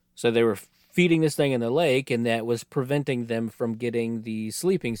 So they were feeding this thing in the lake, and that was preventing them from getting the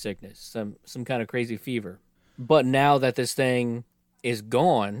sleeping sickness, some kind of crazy fever. But now that this thing is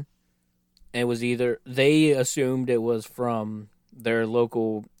gone, it was they assumed it was from their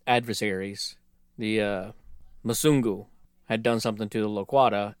local adversaries. The Musungu had done something to the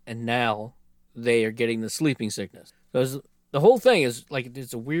Luquata, and now they are getting the sleeping sickness. So the whole thing is like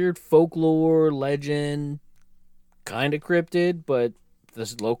it's a weird folklore, legend, kind of cryptid, but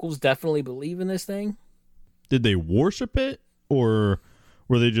the locals definitely believe in this thing. Did they worship it, or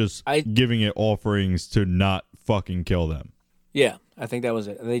were they just giving it offerings to not fucking kill them? Yeah, I think that was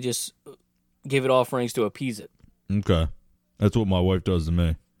it. They just gave it offerings to appease it. Okay. That's what my wife does to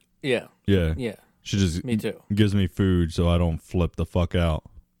me. Yeah. Yeah. Yeah. She just me too. Gives me food so I don't flip the fuck out.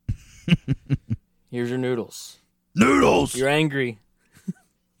 Here's your noodles. Noodles! You're angry.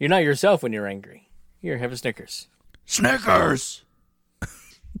 You're not yourself when you're angry. Here, have a Snickers. Snickers!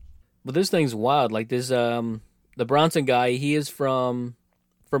 But this thing's wild. Like this, the Bronson guy, he is from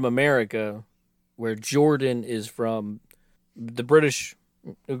America, where Jordan is from the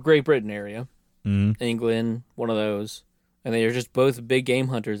Great Britain area. Mm-hmm. England, one of those. And they are just both big game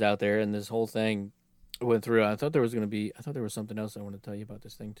hunters out there, and this whole thing went through. I thought there was something else I wanted to tell you about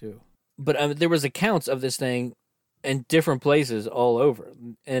this thing, too. But there was accounts of this thing in different places all over.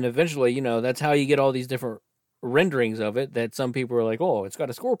 And eventually, that's how you get all these different renderings of it, that some people are like, oh, it's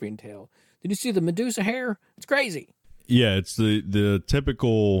got a scorpion tail. Did you see the Medusa hair? It's crazy. Yeah, it's the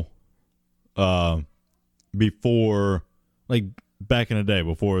typical before, like back in the day,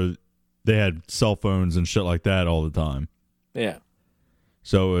 before they had cell phones and shit like that all the time. Yeah.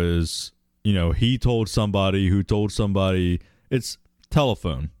 So is he told somebody who told somebody. It's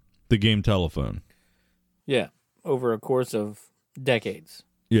telephone, the game telephone. Yeah, over a course of decades.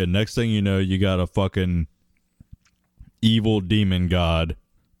 Yeah, next thing you know, you got a fucking evil demon god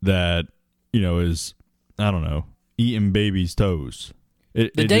that is, I don't know, eating babies' toes. The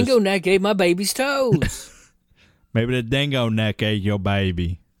dingo neck ate my baby's toes. Maybe the dingo neck ate your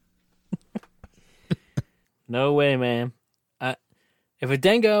baby. No way, man. If a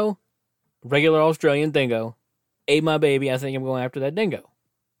dingo, regular Australian dingo, ate my baby, I think I'm going after that dingo.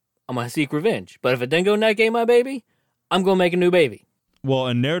 I'm going to seek revenge. But if a dingo neck ate my baby, I'm going to make a new baby. Well,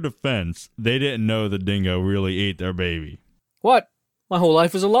 in their defense, they didn't know the dingo really ate their baby. What? My whole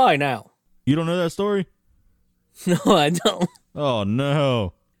life is a lie now. You don't know that story? No, I don't. Oh,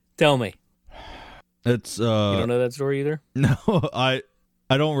 no. Tell me. It's You don't know that story either? No, I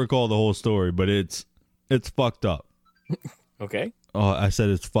don't recall the whole story, but it's fucked up. Okay. Oh, I said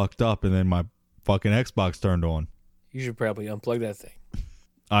it's fucked up, and then my fucking Xbox turned on. You should probably unplug that thing.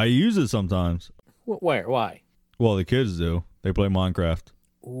 I use it sometimes. Where? Why? Well, the kids do. They play Minecraft.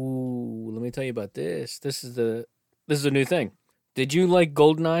 Ooh, let me tell you about this. This is a new thing. Did you like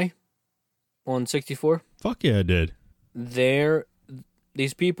GoldenEye on 64? Fuck yeah, I did.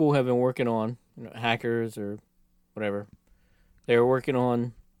 These people have been working on, hackers or whatever. They were working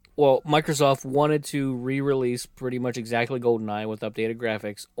on. Well, Microsoft wanted to re-release pretty much exactly GoldenEye with updated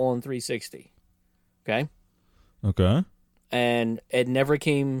graphics on 360. Okay? Okay. And it never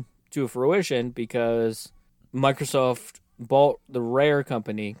came to fruition because Microsoft bought the Rare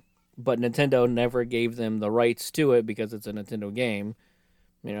company, but Nintendo never gave them the rights to it because it's a Nintendo game.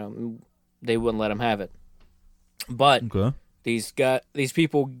 They wouldn't let them have it. But okay. These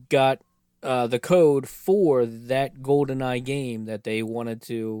people got the code for that GoldenEye game that they wanted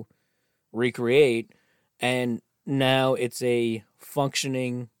to recreate, and now it's a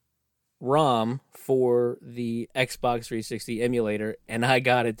functioning ROM for the Xbox 360 emulator, and I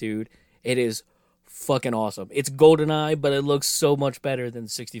got it, dude. It is fucking awesome. It's GoldenEye, but it looks so much better than the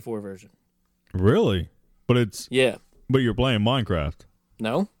 64 version. Really? But yeah. But you're playing Minecraft.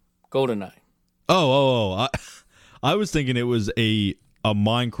 No, GoldenEye. Oh. I was thinking it was a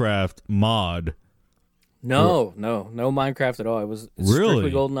Minecraft mod. No Minecraft at all. It was really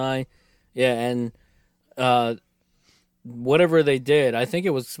strictly GoldenEye. Yeah, and Whatever they did, I think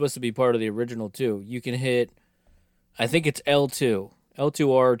it was supposed to be part of the original too. You can hit, I think it's L2, L2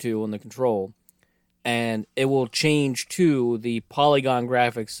 or R2 on the control, and it will change to the polygon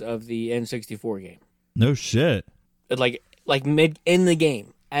graphics of the N64 game. No shit. Like mid in the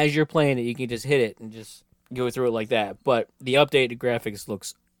game, as you're playing it, you can just hit it and just go through it like that. But the updated graphics look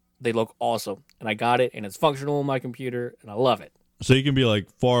awesome, and I got it, and it's functional on my computer, and I love it. So you can be like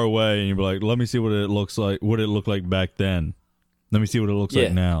far away, and you'll be like, "Let me see what it looks like. What it looked like back then. Let me see what it looks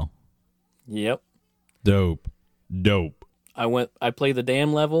like now." Yep. Dope. I played the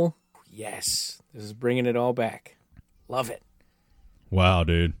dam level. Yes, this is bringing it all back. Love it. Wow,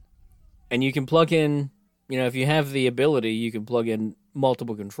 dude. And you can plug in, if you have the ability, you can plug in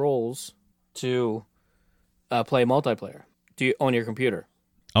multiple controls to play multiplayer on your computer.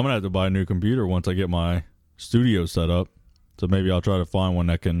 I'm gonna have to buy a new computer once I get my studio set up. So maybe I'll try to find one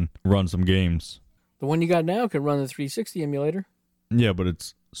that can run some games. The one you got now can run the 360 emulator. Yeah, but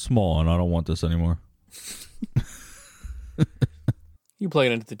it's small, and I don't want this anymore. You plug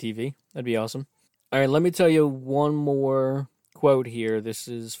it into the TV. That'd be awesome. All right, let me tell you one more quote here. This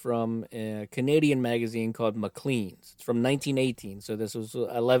is from a Canadian magazine called Maclean's. It's from 1918, so this was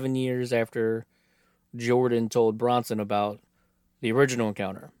 11 years after Jordan told Bronson about the original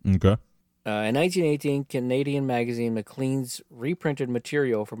encounter. Okay. In 1918, Canadian magazine Maclean's reprinted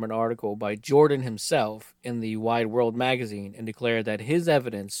material from an article by Jordan himself in the Wide World magazine and declared that his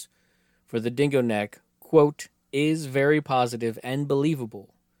evidence for the dingo neck, quote, is very positive and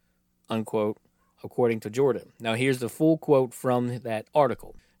believable, unquote, according to Jordan. Now here's the full quote from that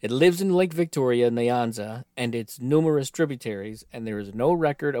article. It lives in Lake Victoria, Nyanza, and its numerous tributaries, and there is no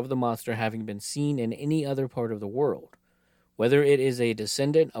record of the monster having been seen in any other part of the world. Whether it is a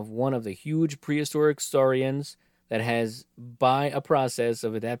descendant of one of the huge prehistoric saurians that has, by a process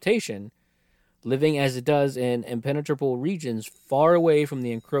of adaptation, living as it does in impenetrable regions far away from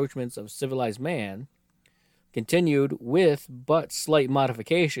the encroachments of civilized man, continued with but slight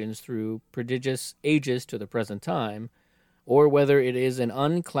modifications through prodigious ages to the present time, or whether it is an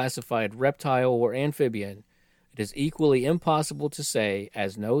unclassified reptile or amphibian, it is equally impossible to say,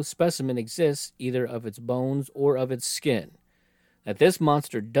 as no specimen exists either of its bones or of its skin. That this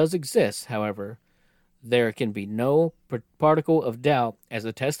monster does exist, however, there can be no particle of doubt, as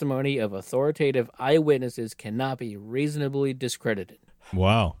the testimony of authoritative eyewitnesses cannot be reasonably discredited.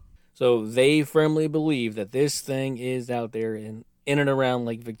 Wow. So they firmly believe that this thing is out there in and around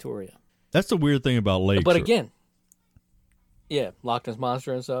Lake Victoria. That's the weird thing about lakes. But again, yeah, Loch Ness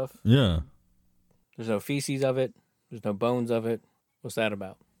Monster and stuff. Yeah. There's no feces of it. There's no bones of it. What's that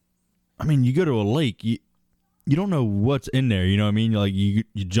about? I mean, you go to a lake, you don't know what's in there, you know what I mean? Like, you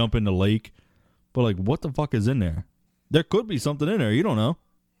jump in the lake, but, like, what the fuck is in there? There could be something in there. You don't know.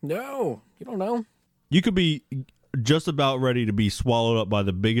 No, you don't know. You could be just about ready to be swallowed up by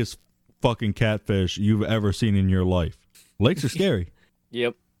the biggest fucking catfish you've ever seen in your life. Lakes are scary.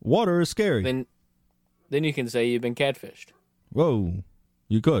 Yep. Water is scary. Then you can say you've been catfished. Whoa.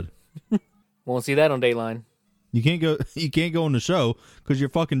 You could. Won't see that on Dateline. You can't go on the show because you're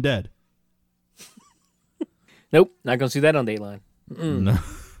fucking dead. Nope, not gonna see that on Dateline. No.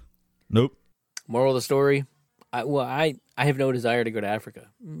 Nope. Moral of the story: I have no desire to go to Africa.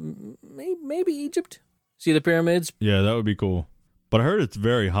 Maybe Egypt. See the pyramids. Yeah, that would be cool. But I heard it's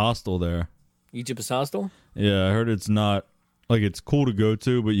very hostile there. Egypt is hostile. Yeah, I heard it's not like it's cool to go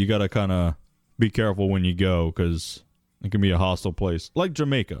to, but you gotta kind of be careful when you go because it can be a hostile place, like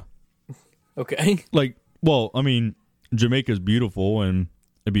Jamaica. Okay. Like, well, I mean, Jamaica's beautiful and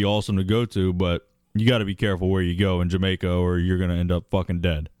it'd be awesome to go to, but you got to be careful where you go in Jamaica or you're going to end up fucking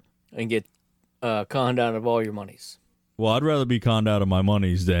dead. And get conned out of all your monies. Well, I'd rather be conned out of my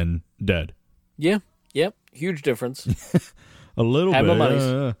monies than dead. Yeah. Yep. Huge difference. A little Have bit. my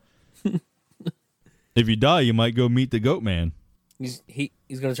monies. If you die, you might go meet the goat man. He's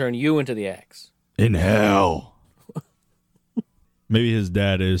going to turn you into the axe. In hell. Maybe his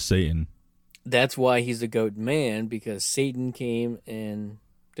dad is Satan. That's why he's the goat man, because Satan came and...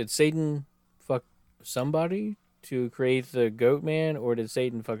 Did Satan fuck somebody to create the goat man, or did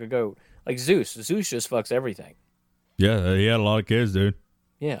Satan fuck a goat? Like Zeus. Zeus just fucks everything. Yeah, he had a lot of kids, dude.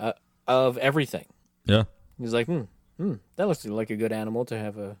 Yeah, of everything. Yeah. He's like, that looks like a good animal to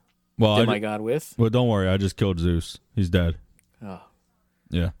have a demigod with. Well, don't worry, I just killed Zeus. He's dead. Oh.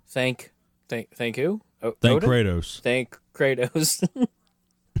 Yeah. Thank who? Thank Odin? Kratos. Thank Kratos.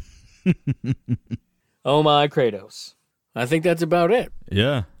 Oh my Kratos. I think that's about it.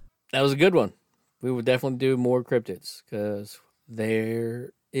 Yeah. That was a good one. We would definitely do more cryptids because there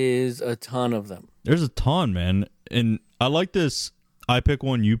is a ton of them. There's a ton, man. And I like this I pick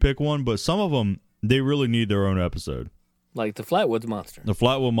one, you pick one, but some of them they really need their own episode. Like the Flatwoods Monster. The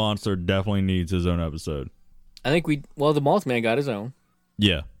Flatwood Monster definitely needs his own episode. I think the Mothman got his own.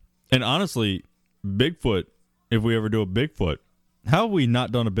 Yeah. And honestly, Bigfoot, if we ever do a Bigfoot, how have we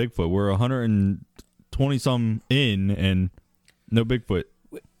not done a Bigfoot? We're 120-some in and no Bigfoot.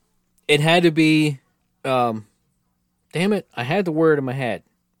 It had to be, damn it, I had the word in my head.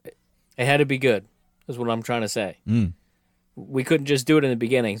 It had to be good, is what I'm trying to say. We couldn't just do it in the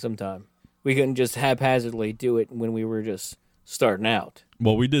beginning sometime. We couldn't just haphazardly do it when we were just starting out.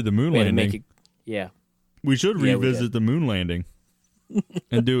 Well, we did the moon landing. Yeah. We should revisit the moon landing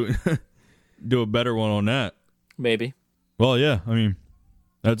and do a better one on that. Maybe. Well, yeah. I mean,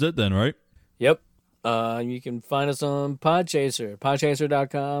 that's it then, right? Yep. You can find us on Podchaser,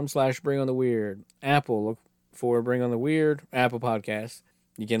 podchaser.com/bringontheweird. Apple, look for Bring on the Weird, Apple Podcast.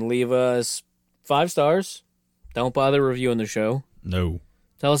 You can leave us 5 stars. Don't bother reviewing the show. No.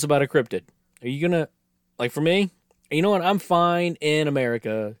 Tell us about a cryptid. Are you going to, like for me, you know what? I'm fine in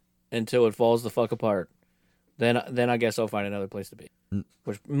America until it falls the fuck apart. Then I guess I'll find another place to be,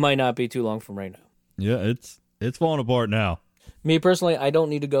 which might not be too long from right now. Yeah, it's falling apart now. Me personally, I don't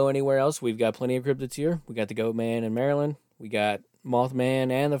need to go anywhere else. We've got plenty of cryptids here. We got the Goat Man in Maryland. We got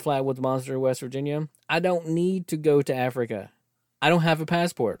Mothman and the Flatwoods Monster in West Virginia. I don't need to go to Africa. I don't have a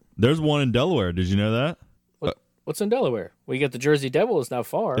passport. There's one in Delaware. Did you know that? What's in Delaware? Well, you got the Jersey Devil. It's not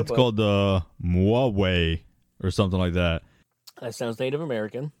far. It's called the Muawe or something like that. That sounds Native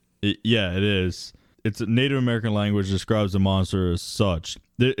American. Yeah, it is. It's a Native American language, describes the monster as such.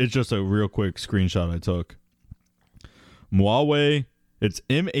 It's just a real quick screenshot I took. Muawe, it's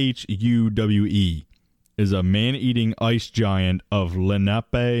Mhuwe, is a man-eating ice giant of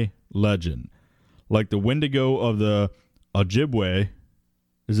Lenape legend. Like the Wendigo of the Ojibwe.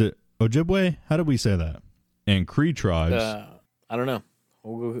 Is it Ojibwe? How do we say that? And Cree tribes. I don't know.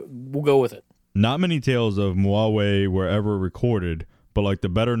 We'll go with it. Not many tales of Muawe were ever recorded, but like the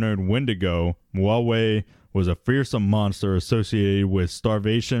better-known Wendigo, Muawe was a fearsome monster associated with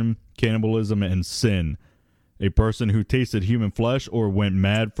starvation, cannibalism, and sin. A person who tasted human flesh or went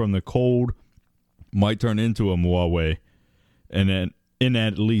mad from the cold might turn into a Muawe. And in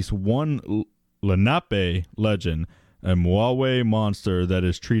at least one Lenape legend, a Muawe monster that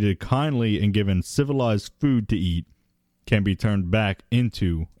is treated kindly and given civilized food to eat can be turned back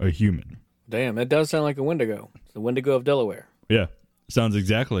into a human. Damn, that does sound like a Wendigo. It's the Wendigo of Delaware. Yeah, sounds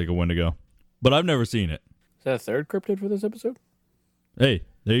exactly like a Wendigo. But I've never seen it. Is that a third cryptid for this episode? Hey,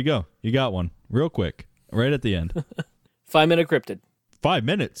 there you go. You got one. Real quick. Right at the end. 5-minute cryptid. 5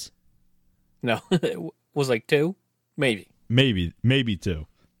 minutes? No, it was like 2? Maybe 2.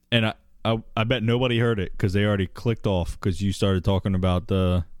 And I bet nobody heard it because they already clicked off because you started talking about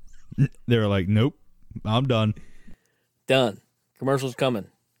the... They were like, nope, I'm done. Done. Commercials coming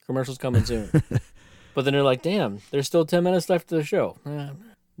soon. But then they're like, damn, there's still 10 minutes left of the show. Are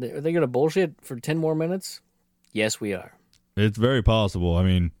they going to bullshit for 10 more minutes? Yes, we are. It's very possible. I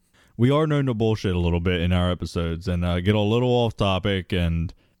mean, we are known to bullshit a little bit in our episodes and get a little off topic,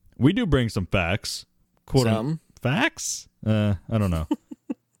 and we do bring some facts. Some? Facts? I don't know.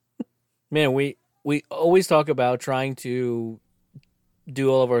 Man, we always talk about trying to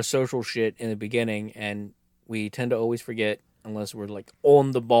do all of our social shit in the beginning, and we tend to always forget unless we're like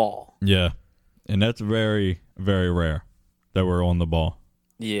on the ball. Yeah. And that's very, very rare that we're on the ball.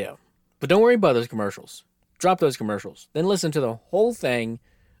 Yeah. But don't worry about those commercials. Drop those commercials. Then listen to the whole thing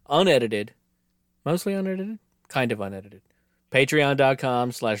unedited. Mostly unedited? Kind of unedited.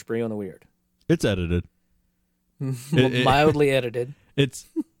 Patreon.com/BringOnTheWeird. It's edited. Mildly edited. It's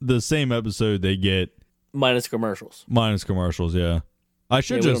the same episode they get. Minus commercials. Minus commercials, yeah. I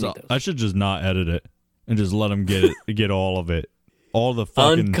should just not edit it and just let them get all of it. All the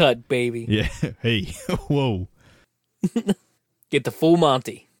fucking... Uncut, baby. Yeah. Hey, whoa. Get the full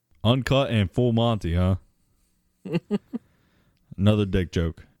Monty. Uncut and full Monty, huh? Another dick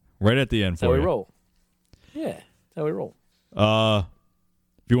joke. Right at the end for you. That's how we roll. Yeah, that's how we roll. If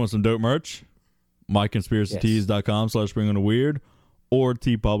you want some dope merch, myconspiracytees.com/bringontheweird or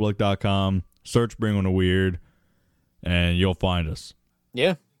tpublic.com. Search Bring on the Weird and you'll find us.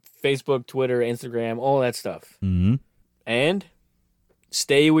 Yeah. Facebook, Twitter, Instagram, all that stuff. Mm-hmm. And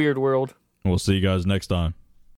stay weird, world. We'll see you guys next time.